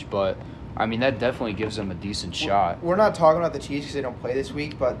advantage, but I mean that definitely gives them a decent shot. We're not talking about the Chiefs because they don't play this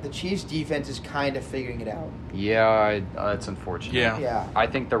week, but the Chiefs' defense is kind of figuring it out. Yeah, that's unfortunate. Yeah. Yeah. I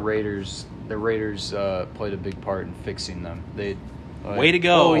think the Raiders played a big part in fixing them. Way to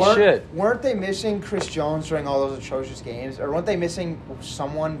go. Holy shit. Weren't they missing Chris Jones during all those atrocious games, or weren't they missing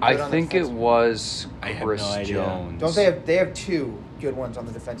someone? Good I on the think it defensive- was I have Chris no idea. Jones. Don't they have two good ones on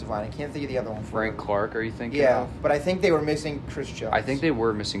the defensive line? I can't think of the other one. Frank Clark, are you thinking Yeah, of? but I think they were missing Chris Jones. I think they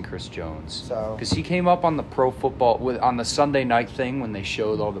were missing Chris Jones. So- because he came up on the pro football on the Sunday night thing when they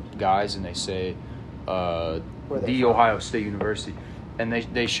showed all the guys and they say Where they the from? Ohio State University, and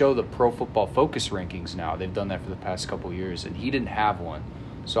they show the pro football focus rankings now. They've done that for the past couple of years, and he didn't have one.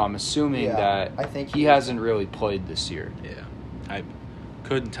 So I'm assuming Yeah, that I think he he- hasn't really played this year. Yeah, I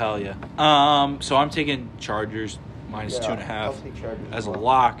couldn't tell you. So I'm taking Chargers minus Yeah, 2.5 I'll take Chargers as a well.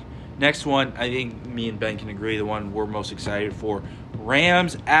 lock. Next one, I think me and Ben can agree. The one we're most excited for: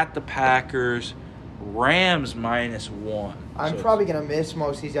 Rams at the Packers. Rams -1. I'm So probably gonna miss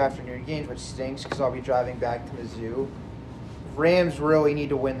most of these afternoon games, which stinks because I'll be driving back to Mizzou. Rams really need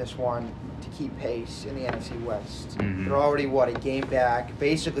to win this one to keep pace in the NFC West. Mhm. They're already a game back,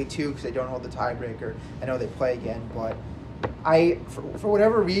 basically 2 because they don't hold the tiebreaker. I know they play again, but for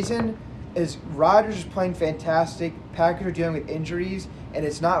whatever reason, is Rodgers is playing fantastic. Packers are dealing with injuries, and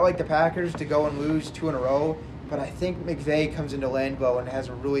it's not like the Packers to go and lose 2 in a row. But I think McVay comes into Lambeau and has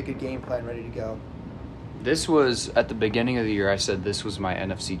a really good game plan ready to go. This was at the beginning of the year. I said this was my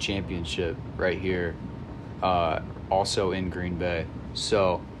NFC Championship right here, also in Green Bay.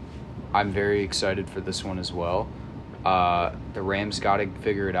 So I'm very excited for this one as well. The Rams got to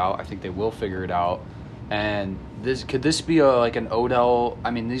figure it out. I think they will figure it out. And could this be like an Odell?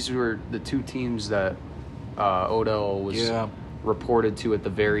 I mean, these were the two teams that Odell was reported to at the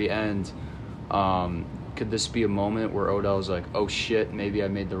very end. Could this be a moment where Odell's like, "Oh shit, maybe I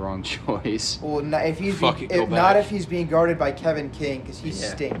made the wrong choice"? Well, if he's Fuck it, go not back. if he's being guarded by Kevin King because he Yeah.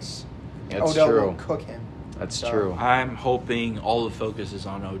 stinks. That's Odell true. will cook him. That's So- true. I'm hoping all the focus is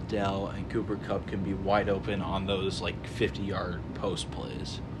on Odell and Cooper Kupp can be wide open on those like 50-yard post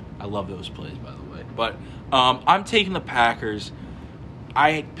plays. I love those plays, by the way. But I'm taking the Packers.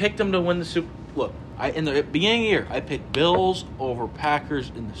 I picked them to win the Super. Look, in the beginning of the year, I picked Bills over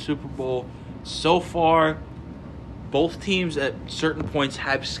Packers in the Super Bowl. So far, both teams at certain points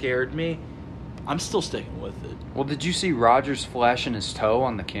have scared me. I'm still sticking with it. Well, did you see Rodgers flashing his toe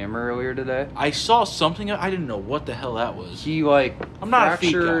on the camera earlier today? I saw something. I didn't know what the hell that was. He I'm not a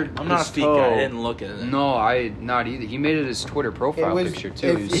feet guy. fractured I'm not a his feet toe. guy. I didn't look at it. No, I not either. He made it his Twitter profile It was, picture too.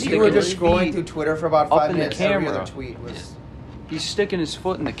 If, He's if you were sticking just his scrolling feet- through Twitter for about up 5 in the minutes, every camera. other tweet was. He's sticking his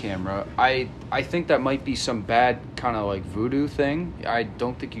foot in the camera. I think that might be some bad kind of like voodoo thing. I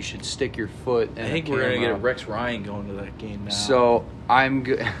don't think you should stick your foot in I think a we're camera. gonna get a Rex Ryan going to that game now. So I'm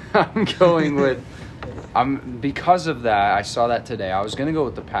going with because of that. I saw that today. I was gonna go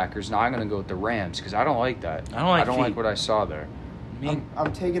with the Packers. Now I'm gonna go with the Rams because I don't like that. I don't like feet. what I saw there. I mean,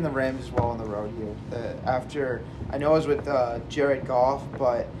 I'm taking the Rams as well on the road here. After I know it was with Jared Goff,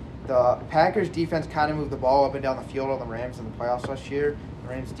 but the Packers defense kind of moved the ball up and down the field on the Rams in the playoffs last year. The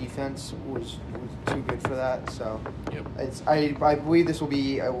Rams defense was too good for that, so Yep. I believe this will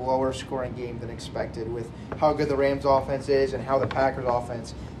be a lower scoring game than expected with how good the Rams offense is and how the Packers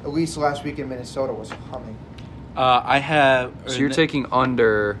offense, at least last week in Minnesota, was humming. I have. So you're taking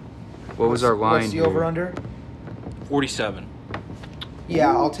under. What was our line? What's the here? over under? 47. Yeah,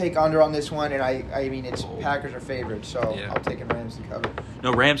 I'll take under on this one, and I mean it's Oh. Packers are favored, so Yeah. I'm taking Rams to cover.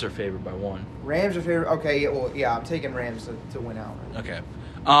 No, Rams are favored by 1. Rams are favored. Okay, yeah, I'm taking Rams to win out. Okay.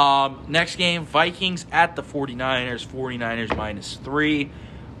 Next game, Vikings at the 49ers. 49ers -3.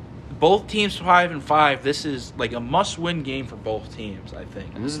 Both teams 5-5. This is like a must-win game for both teams, I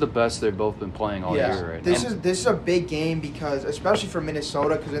think. And this is the best they've both been playing all year right this now. is a big game because especially for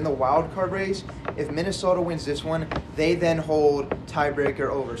Minnesota, because in the wild card race, if Minnesota wins this one, they then hold tiebreaker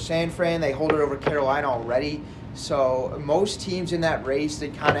over San Fran. They hold it over Carolina already. So most teams in that race, they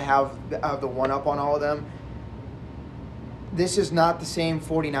kind of have the one up on all of them. This is not the same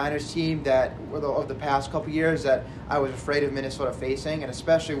 49ers team that of the past couple years that I was afraid of Minnesota facing, and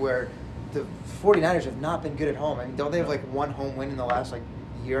especially where the 49ers have not been good at home. I mean, don't they have like one home win in the last like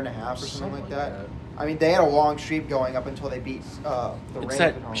year and a half or something like that. I mean, they had a long streak going up until they beat the Rams It's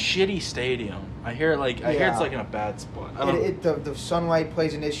that at home. shitty stadium. I hear it's like in a bad spot. The sunlight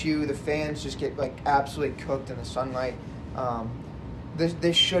plays an issue. The fans just get like absolutely cooked in the sunlight.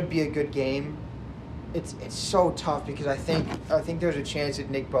 This should be a good game. It's so tough because I think there's a chance that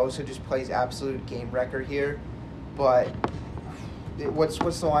Nick Bosa just plays absolute game record here, but what's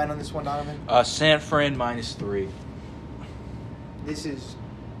the line on this one, Donovan? San Fran -3. This is,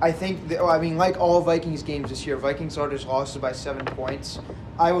 I think, like all Vikings games this year, Vikings are just lost by 7 points.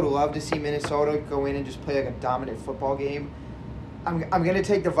 I would love to see Minnesota go in and just play like a dominant football game. I'm going to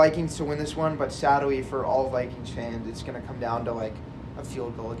take the Vikings to win this one, but sadly for all Vikings fans, it's going to come down to like a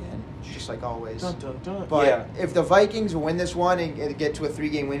field goal again, just like always. Dun, dun, dun. But if the Vikings win this one and get to a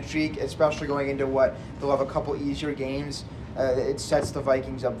 3-game win streak, especially going into what they'll have a couple easier games, it sets the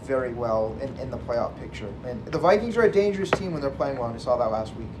Vikings up very well in the playoff picture. And the Vikings are a dangerous team when they're playing well, and we saw that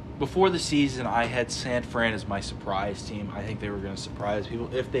last week. Before the season, I had San Fran as my surprise team. I think they were going to surprise people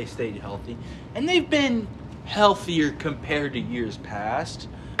if they stayed healthy. And they've been healthier compared to years past.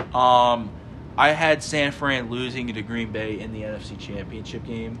 I had San Fran losing to Green Bay in the NFC Championship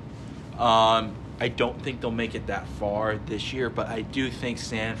game. I don't think they'll make it that far this year, but I do think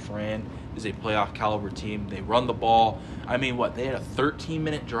San Fran is a playoff caliber team. They run the ball. I mean, they had a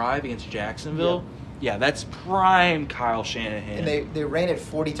 13-minute drive against Jacksonville? Yeah, that's prime Kyle Shanahan. And they ran it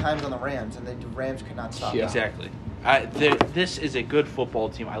 40 times on the Rams, and the Rams could not stop. Yeah. Exactly. This is a good football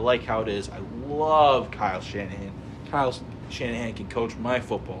team. I like how it is. I love Kyle Shanahan. Kyle Shanahan can coach my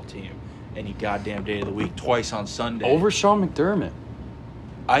football team any goddamn day of the week, twice on Sunday. Over Sean McDermott.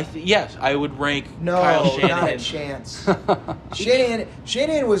 Yes, I would rank Kyle No, Shanahan. not a chance.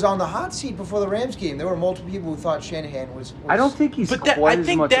 Shanahan was on the hot seat before the Rams game. There were multiple people who thought Shanahan was I don't think he's But quite I as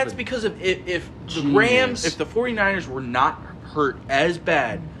think much that's of a because of if the genius. Rams, if the 49ers were not hurt as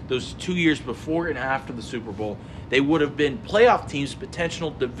bad those 2 years before and after the Super Bowl, they would have been playoff teams,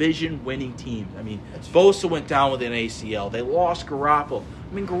 potential division-winning teams. I mean, Bosa went down with an ACL. They lost Garoppolo.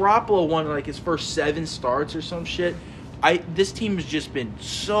 I mean, Garoppolo won like his first 7 starts or some shit. This team has just been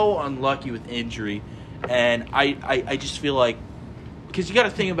so unlucky with injury, and I just feel like because you got to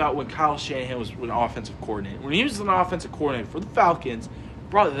think about when Kyle Shanahan was an offensive coordinator. When he was an offensive coordinator for the Falcons,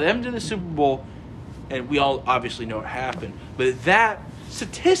 brought them to the Super Bowl, and we all obviously know what happened. But that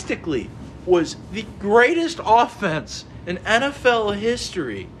statistically was the greatest offense in NFL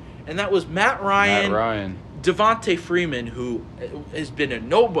history, and that was Matt Ryan. Devontae Freeman, who has been a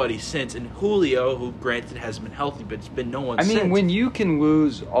nobody since, and Julio, who granted hasn't been healthy, but it's been no one since. I mean, when you can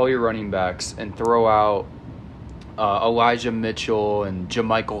lose all your running backs and throw out Elijah Mitchell and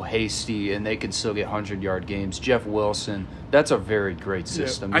JaMychal Hasty, and they can still get 100-yard games, Jeff Wilson, that's a very great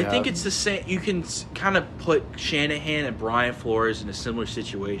system. I think it's the same. You can kind of put Shanahan and Brian Flores into similar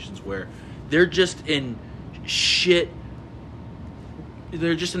situations where they're just in shit.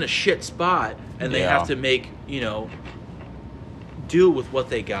 They're just in a shit spot, and they have to make, do with what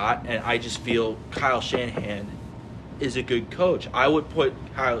they got. And I just feel Kyle Shanahan is a good coach. I would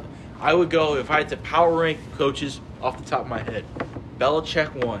go, if I had to power rank coaches off the top of my head,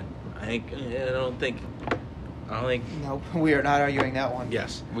 Belichick 1. I don't think. Nope, we are not arguing that one.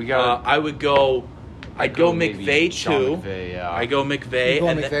 Yes. I'd I'd go maybe McVay Sean 2. McVay, yeah. I go McVay. You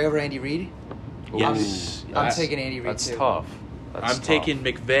going McVay over Andy Reid? Yes. I'm Yes. taking Andy Reid That's too. tough. I'm taking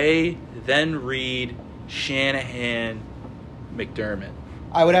McVay, then Reid, Shanahan, McDermott.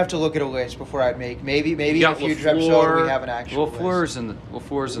 I would have to look at a list before I'd make maybe in got a future LaFleur. episode we have an actual list. LaFleur's in the top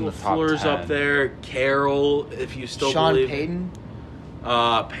 10. LaFleur's up there. Carroll, if you still Sean believe. Payton.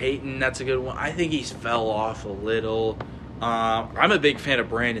 Peyton, that's a good one. I think he's fell off a little. I'm a big fan of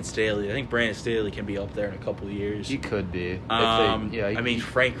Brandon Staley. I think Brandon Staley can be up there in a couple of years. He could be. Frank He's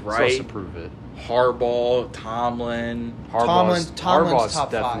Wright, supposed to prove it. Harbaugh, Tomlin. Tomlin's Harbaugh's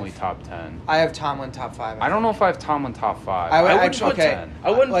top definitely 5. top 10. I have Tomlin top 5. I don't know if I have Tomlin top 5. I wouldn't put okay. 10. I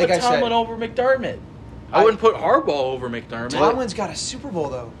wouldn't Like put I said, Tomlin over McDermott. I wouldn't put Harbaugh over McDermott. Tomlin's got a Super Bowl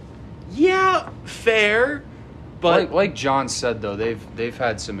though. Yeah, fair. But like John said, though, they've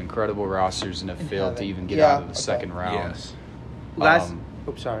had some incredible rosters and have failed to even get out of the second round. yes.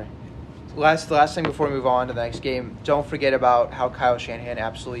 Last thing before we move on to the next game, don't forget about how Kyle Shanahan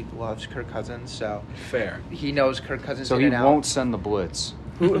absolutely loves Kirk Cousins. So Fair. he knows Kirk Cousins. So in he and out. won't send the blitz.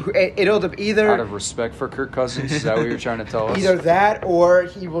 It'll Out either of respect for Kirk Cousins? Is that what you're trying to tell us? either that or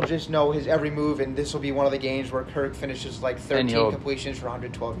he will just know his every move, and this will be one of the games where Kirk finishes like 13 completions for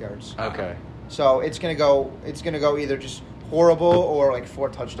 112 yards. Okay. So it's gonna go either just horrible or like 4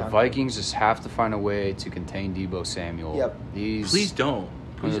 touchdowns. The Vikings just have to find a way to contain Deebo Samuel. Yep. Please don't.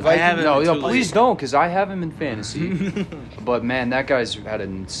 I haven't No, until please this- don't, because I have him in fantasy. But man, that guy's had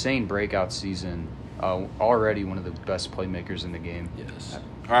an insane breakout season. Already one of the best playmakers in the game. Yes.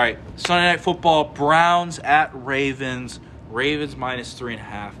 All right. Sunday Night Football. Browns at Ravens. Ravens minus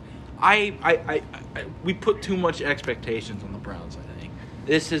 3.5. We put too much expectations on the Browns. I think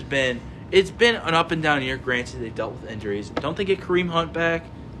it's been an up and down year. Granted, they dealt with injuries. Don't they get Kareem Hunt back?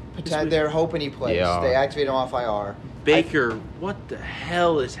 They're hoping he plays. Yeah. They activate him off IR. Baker, what the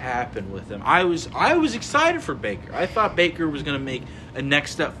hell has happened with him? I was excited for Baker. I thought Baker was going to make a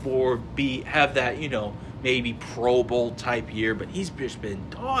next step forward, have that, maybe Pro Bowl type year, but he's just been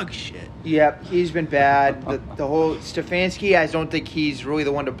dog shit. Yep, he's been bad. The whole Stefanski, I don't think he's really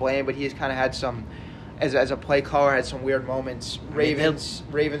the one to blame, but he's kind of had some, as a play caller, had some weird moments. Ravens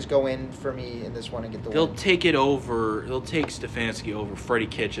go in for me in this one and get the win. They'll take it over. They'll take Stefanski over Freddie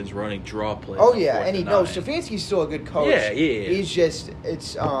Kitchens running draw plays. Oh on yeah, 4th and and Stefanski's still a good coach. Yeah. He's just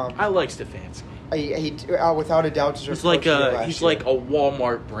I like Stefanski. he without a doubt deserves. He's like coach of the year last he's year. like a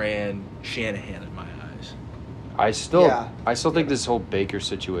Walmart brand Shanahan in my eyes. I still Yeah. think this whole Baker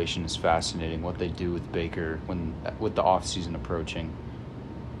situation is fascinating. What they do with Baker with the offseason approaching.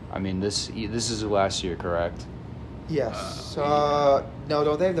 I mean, this is his last year, correct? Yes. No,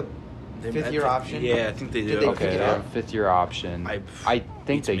 don't they have the fifth-year option? Yeah, I think they do. Did they Okay, pick it they up? have a 5th-year option. I think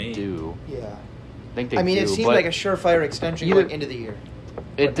beats they me. do. Yeah. I think they do. It seemed but like a surefire extension Either- going into the year.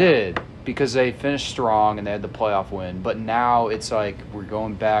 It did, because they finished strong and they had the playoff win. But now it's like we're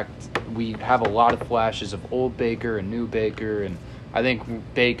going back. We have a lot of flashes of old Baker and new Baker, and I think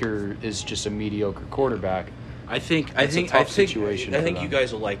Baker is just a mediocre quarterback. I think It's a tough situation I for think them. you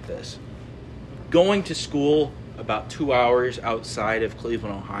guys will like this. Going to school about 2 hours outside of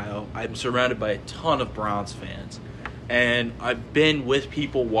Cleveland, Ohio, I'm surrounded by a ton of Browns fans. And I've been with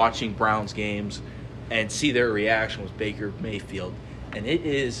people watching Browns games and see their reaction with Baker Mayfield. And it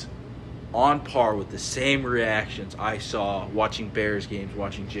is on par with the same reactions I saw watching Bears games,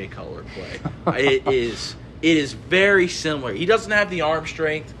 watching Jay Cutler play. It is very similar. He doesn't have the arm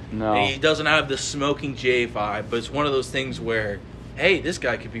strength. No. And he doesn't have the smoking J vibe, but it's one of those things where, hey, this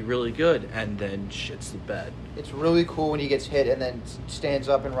guy could be really good, and then shits the bed. It's really cool when he gets hit and then stands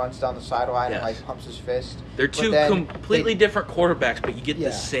up and runs down the sideline and Yes. pumps his fist. They're But two then completely different quarterbacks, but you get Yeah.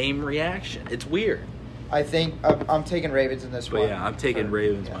 the same reaction. It's weird. I think I'm taking Ravens in this But one. yeah, I'm taking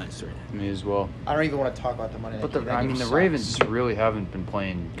Ravens minus 3. Me as well. I don't even want to talk about the Monday night But game. That game the sucks. Ravens really haven't been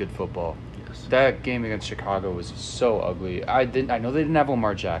playing good football. Yes. That game against Chicago was so ugly. I know they didn't have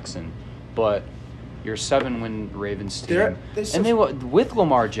Lamar Jackson, but you're a 7-win Ravens team, They're and with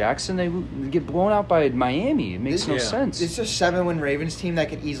Lamar Jackson they get blown out by Miami. It makes no Yeah. sense. It's a 7-win Ravens team that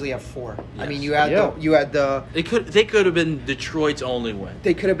could easily have 4. I Yes. mean, you had the They could have been Detroit's only win.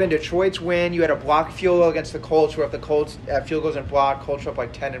 they could have been Detroit's win. You had a block field goal against the Colts, where if the Colts field goals and block, Colts were up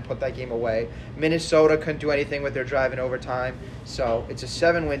like 10 and put that game away. Minnesota couldn't do anything with their drive in overtime. So it's a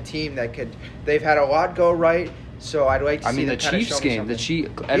 7-win team that could. They've had a lot go right. So I'd like to see I mean, the them kinda Chiefs show me game,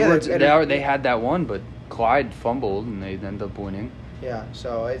 something. Edwards, Edwards- they had that one, but Clyde fumbled and they ended up winning. Yeah,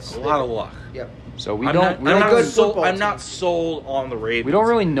 so it's A lot of luck. Yep. So we I'm don't not, we I'm don't not good sold, football I'm team. not sold on the Ravens. we don't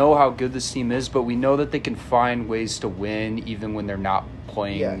really know how good this team is, but we know that they can find ways to win even when they're not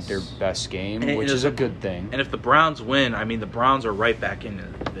playing Yes. their best game, And which it is is a good thing. And if the Browns win, I mean the Browns are right back into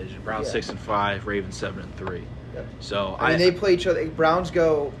the division. Browns Yeah. 6-5, Ravens 7-3. Yep. So I mean, they play each other. Browns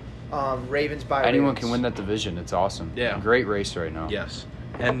go, Ravens by Anyone Ravens. can win that division. It's awesome. Yeah. Great race right now. Yes.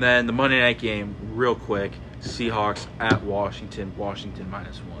 And then the Monday night game, real quick, Seahawks at Washington. Washington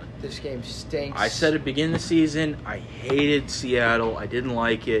minus 1. This game stinks. I said at the beginning of the season, I hated Seattle. I didn't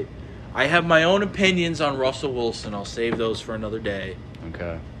like it. I have my own opinions on Russell Wilson. I'll save those for another day.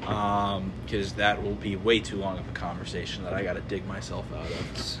 Okay. Because that will be way too long of a conversation that I got to dig myself out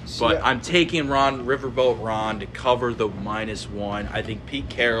of. So, But yeah. I'm taking Riverboat Ron to cover the minus 1. I think Pete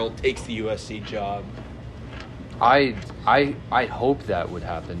Carroll takes the USC job. I hope that would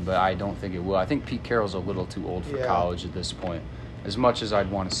happen, but I don't think it will. I think Pete Carroll's a little too old for Yeah. college at this point. As much as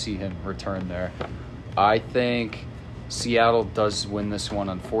I'd want to see him return there, I think Seattle does win this one.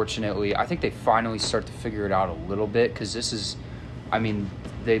 Unfortunately, I think they finally start to figure it out a little bit because this is, I mean,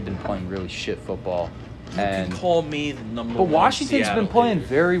 they've been playing really shit football, You and can call me the number but one Washington's Seattle been playing hater.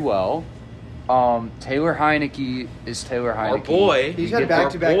 very well. Taylor Heineke is Taylor Heineke. Our boy. He's You had get our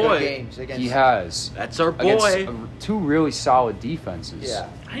back-to-back boy. good games against. He has. That's our Against boy. two really solid defenses. Yeah.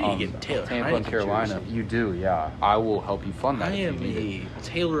 I need to get Taylor Tampa and Heineke Carolina. jersey. You do, yeah. I will help you fund that I if am you need it. a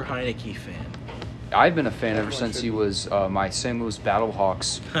Taylor Heineke fan. I've been a fan ever Everyone since should he be. was my St. Louis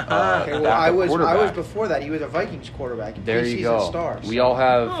Battlehawks Okay, well, backup I was quarterback. before that. He was a Vikings quarterback. There you preseason go. Star, We so. all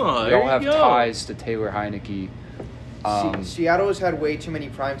have Oh, we there all you have go. ties to Taylor Heineke. Seattle has had way too many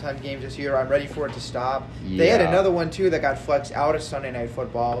primetime games this year. I'm ready for it to stop. They had Yeah. another one, too, that got flexed out of Sunday Night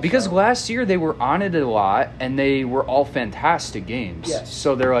Football. Because so. last year they were on it a lot, and they were all fantastic games. Yes.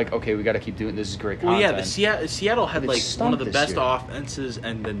 So they're like, okay, we got to keep doing this. Is great content. Well, yeah, Seattle had It like stunk one of the this best year. offenses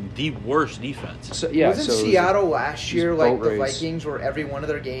and then the worst defense. So, yeah, Wasn't so it was Seattle last year like boat the race. Vikings, where every one of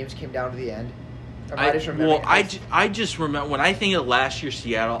their games came down to the end? Or am I just remembering Well, it? I just remember when I think of last year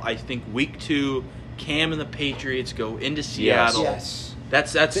Seattle, I think week 2, Cam and the Patriots go into Seattle. Yes.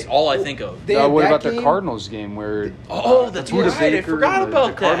 That's all I think of. They had what that about the game- Cardinals game where? Oh, that's Budda right. I Baker, forgot about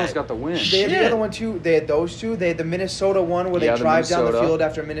the Cardinals that. got the win. They had Shit. the other one, too. They had those two. They had the Minnesota one where Yeah, they the drive down the Minnesota. field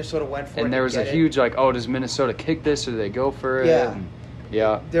after Minnesota went for it. And there was a get it. huge like, oh, does Minnesota kick this or do they go for it? Yeah. And,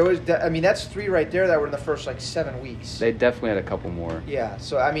 yeah. There was, I mean, that's 3 right there that were in the first, 7 weeks. They definitely had a couple more. Yeah,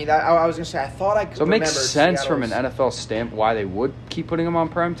 so, I mean, I was going to say, I thought I could So it makes remember sense from an Seattle's- NFL stamp why they would keep putting them on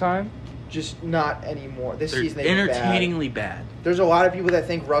prime time. Just not anymore. This They're season, they've been bad. entertainingly bad. There's a lot of people that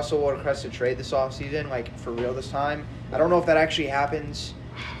think Russell will request a trade this offseason, for real this time. I don't know if that actually happens.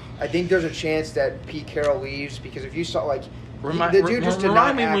 I think there's a chance that Pete Carroll leaves because if you saw, the dude just did not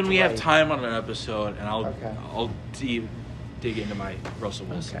Remind me act when we have right. time on an episode, and Okay. I'll dig into my Russell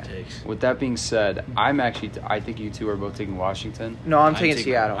Wilson takes. With that being said, I think you two are both taking Washington. No, I'm I'm taking taking-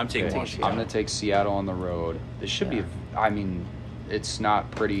 Seattle. I'm taking Okay, Washington. I'm going to take Seattle on the road. This should be, it's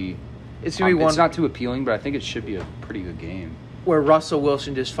not pretty. It's going to be one It's not too appealing, but I think it should be a pretty good game. where Russell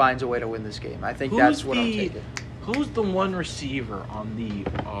Wilson just finds a way to win this game. I think that's what I'm taking. Who's the one receiver on the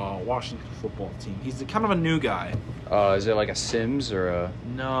Washington football team? He's kind of a new guy. Is it like a Sims or a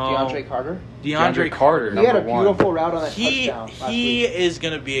No. DeAndre Carter? DeAndre Carter? He had a Number one. beautiful route on that He touchdown last he week. is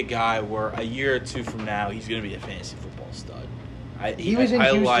going to be a guy where a year or two from now he's going to be a fantasy football stud. He was in I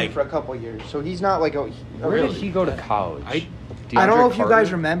Houston like, for a couple of years, so he's not like a. Where did he go to college? I I don't know if DeAndre you guys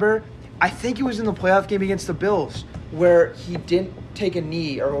Carter? remember. I think it was in the playoff game against the Bills where he didn't take a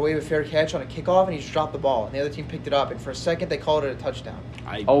knee or wave a fair catch on a kickoff and he just dropped the ball and the other team picked it up and for a second they called it a touchdown.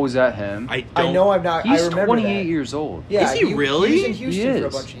 Oh, was that him? I know I'm not. He's I remember 28 that. years old. Yeah, Is he really? He was in Houston He for a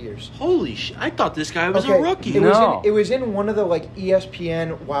is. bunch of years. Holy shit! I thought this guy was Okay, a rookie. No. It was in one of the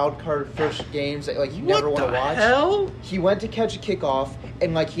ESPN wild card first games that you never what want the to watch. hell? He went to catch a kickoff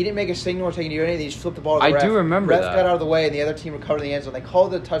and he didn't make a signal or take any anything. He just flipped the ball to the I ref. do remember ref that. got out of the way and the other team recovered the end zone. They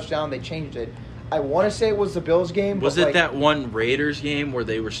called it a touchdown. They changed it. I want to say it was the Bills game. Was but, it that one Raiders game where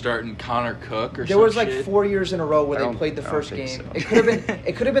they were starting Connor Cook or There some was shit? 4 years in a row where I they don't- played the I don't first think game. so. It could have been.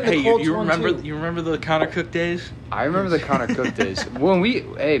 It could have been the Hey, Colts you one remember? too. You remember the Connor Cook days? I remember the Connor Cook days. When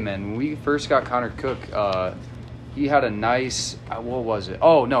we first got Connor Cook, he had a nice, what was it?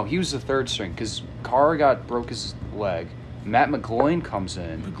 Oh, no, he was the third string because Carr broke his leg. Matt McGloin comes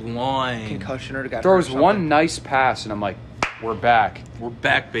in, McGloin. Concussion or got throws hurt or one something. nice pass, and I'm like, we're back. We're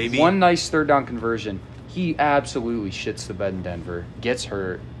back, baby. One nice third down conversion. He absolutely shits the bed in Denver, gets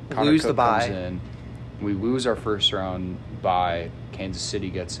hurt. Connor Lose Cook the bye. comes in. We lose our first round bye. Kansas City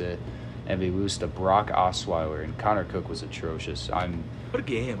gets it. And we lose to Brock Osweiler. And Connor Cook was atrocious. What a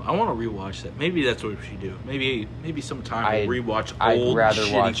game! I want to rewatch that. Maybe that's what we should do. Maybe sometime I'd- we'll rewatch I'd old rather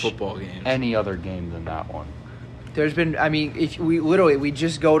shitty watch football games. any other game than that one. There's been. I mean, if we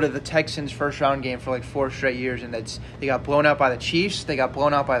just go to the Texans' first round game for 4 straight years, and they got blown out by the Chiefs. They got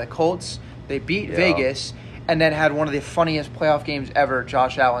blown out by the Colts. They beat Yeah. Vegas, and then had one of the funniest playoff games ever.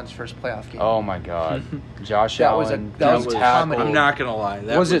 Josh Allen's first playoff game. Oh my God, Josh That was Allen. that was just comedy. tackled. I'm not gonna lie.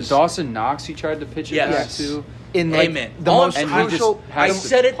 That Was it Dawson Knox he tried to pitch it Yes. back to? In Hey man, the all most I'm- and he just crucial. has I to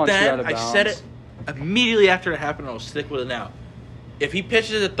said it punch it out then. of I said bounds. it immediately after it happened. I'll stick with it now. If he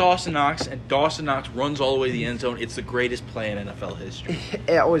pitches at Dawson Knox and Dawson Knox runs all the way to the end zone, it's the greatest play in NFL history.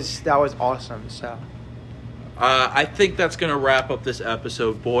 that was awesome. So I think that's going to wrap up this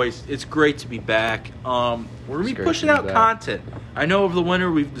episode, boys. It's great to be back. We're going to It's be great pushing to be out back. content. I know over the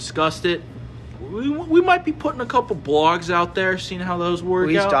winter we've discussed it. We might be putting a couple blogs out there, seeing how those work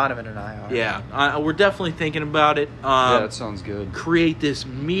at least out. Donovan and I are. Yeah, we're definitely thinking about it. Yeah, that sounds good. Create this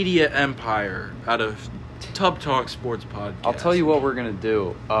media empire out of Tub Talk Sports Podcast. I'll tell you what we're gonna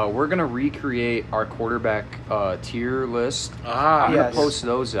do. We're gonna recreate our quarterback tier list. I'm Yes. gonna post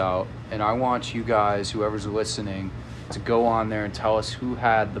those out, and I want you guys, whoever's listening, to go on there and tell us who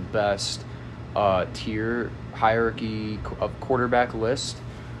had the best tier hierarchy of quarterback list,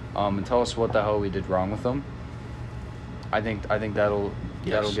 and tell us what the hell we did wrong with them. I think that'll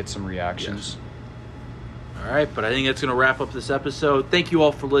get some reactions. All right, but I think that's going to wrap up this episode. Thank you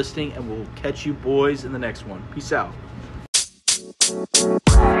all for listening, and we'll catch you boys in the next one. Peace out.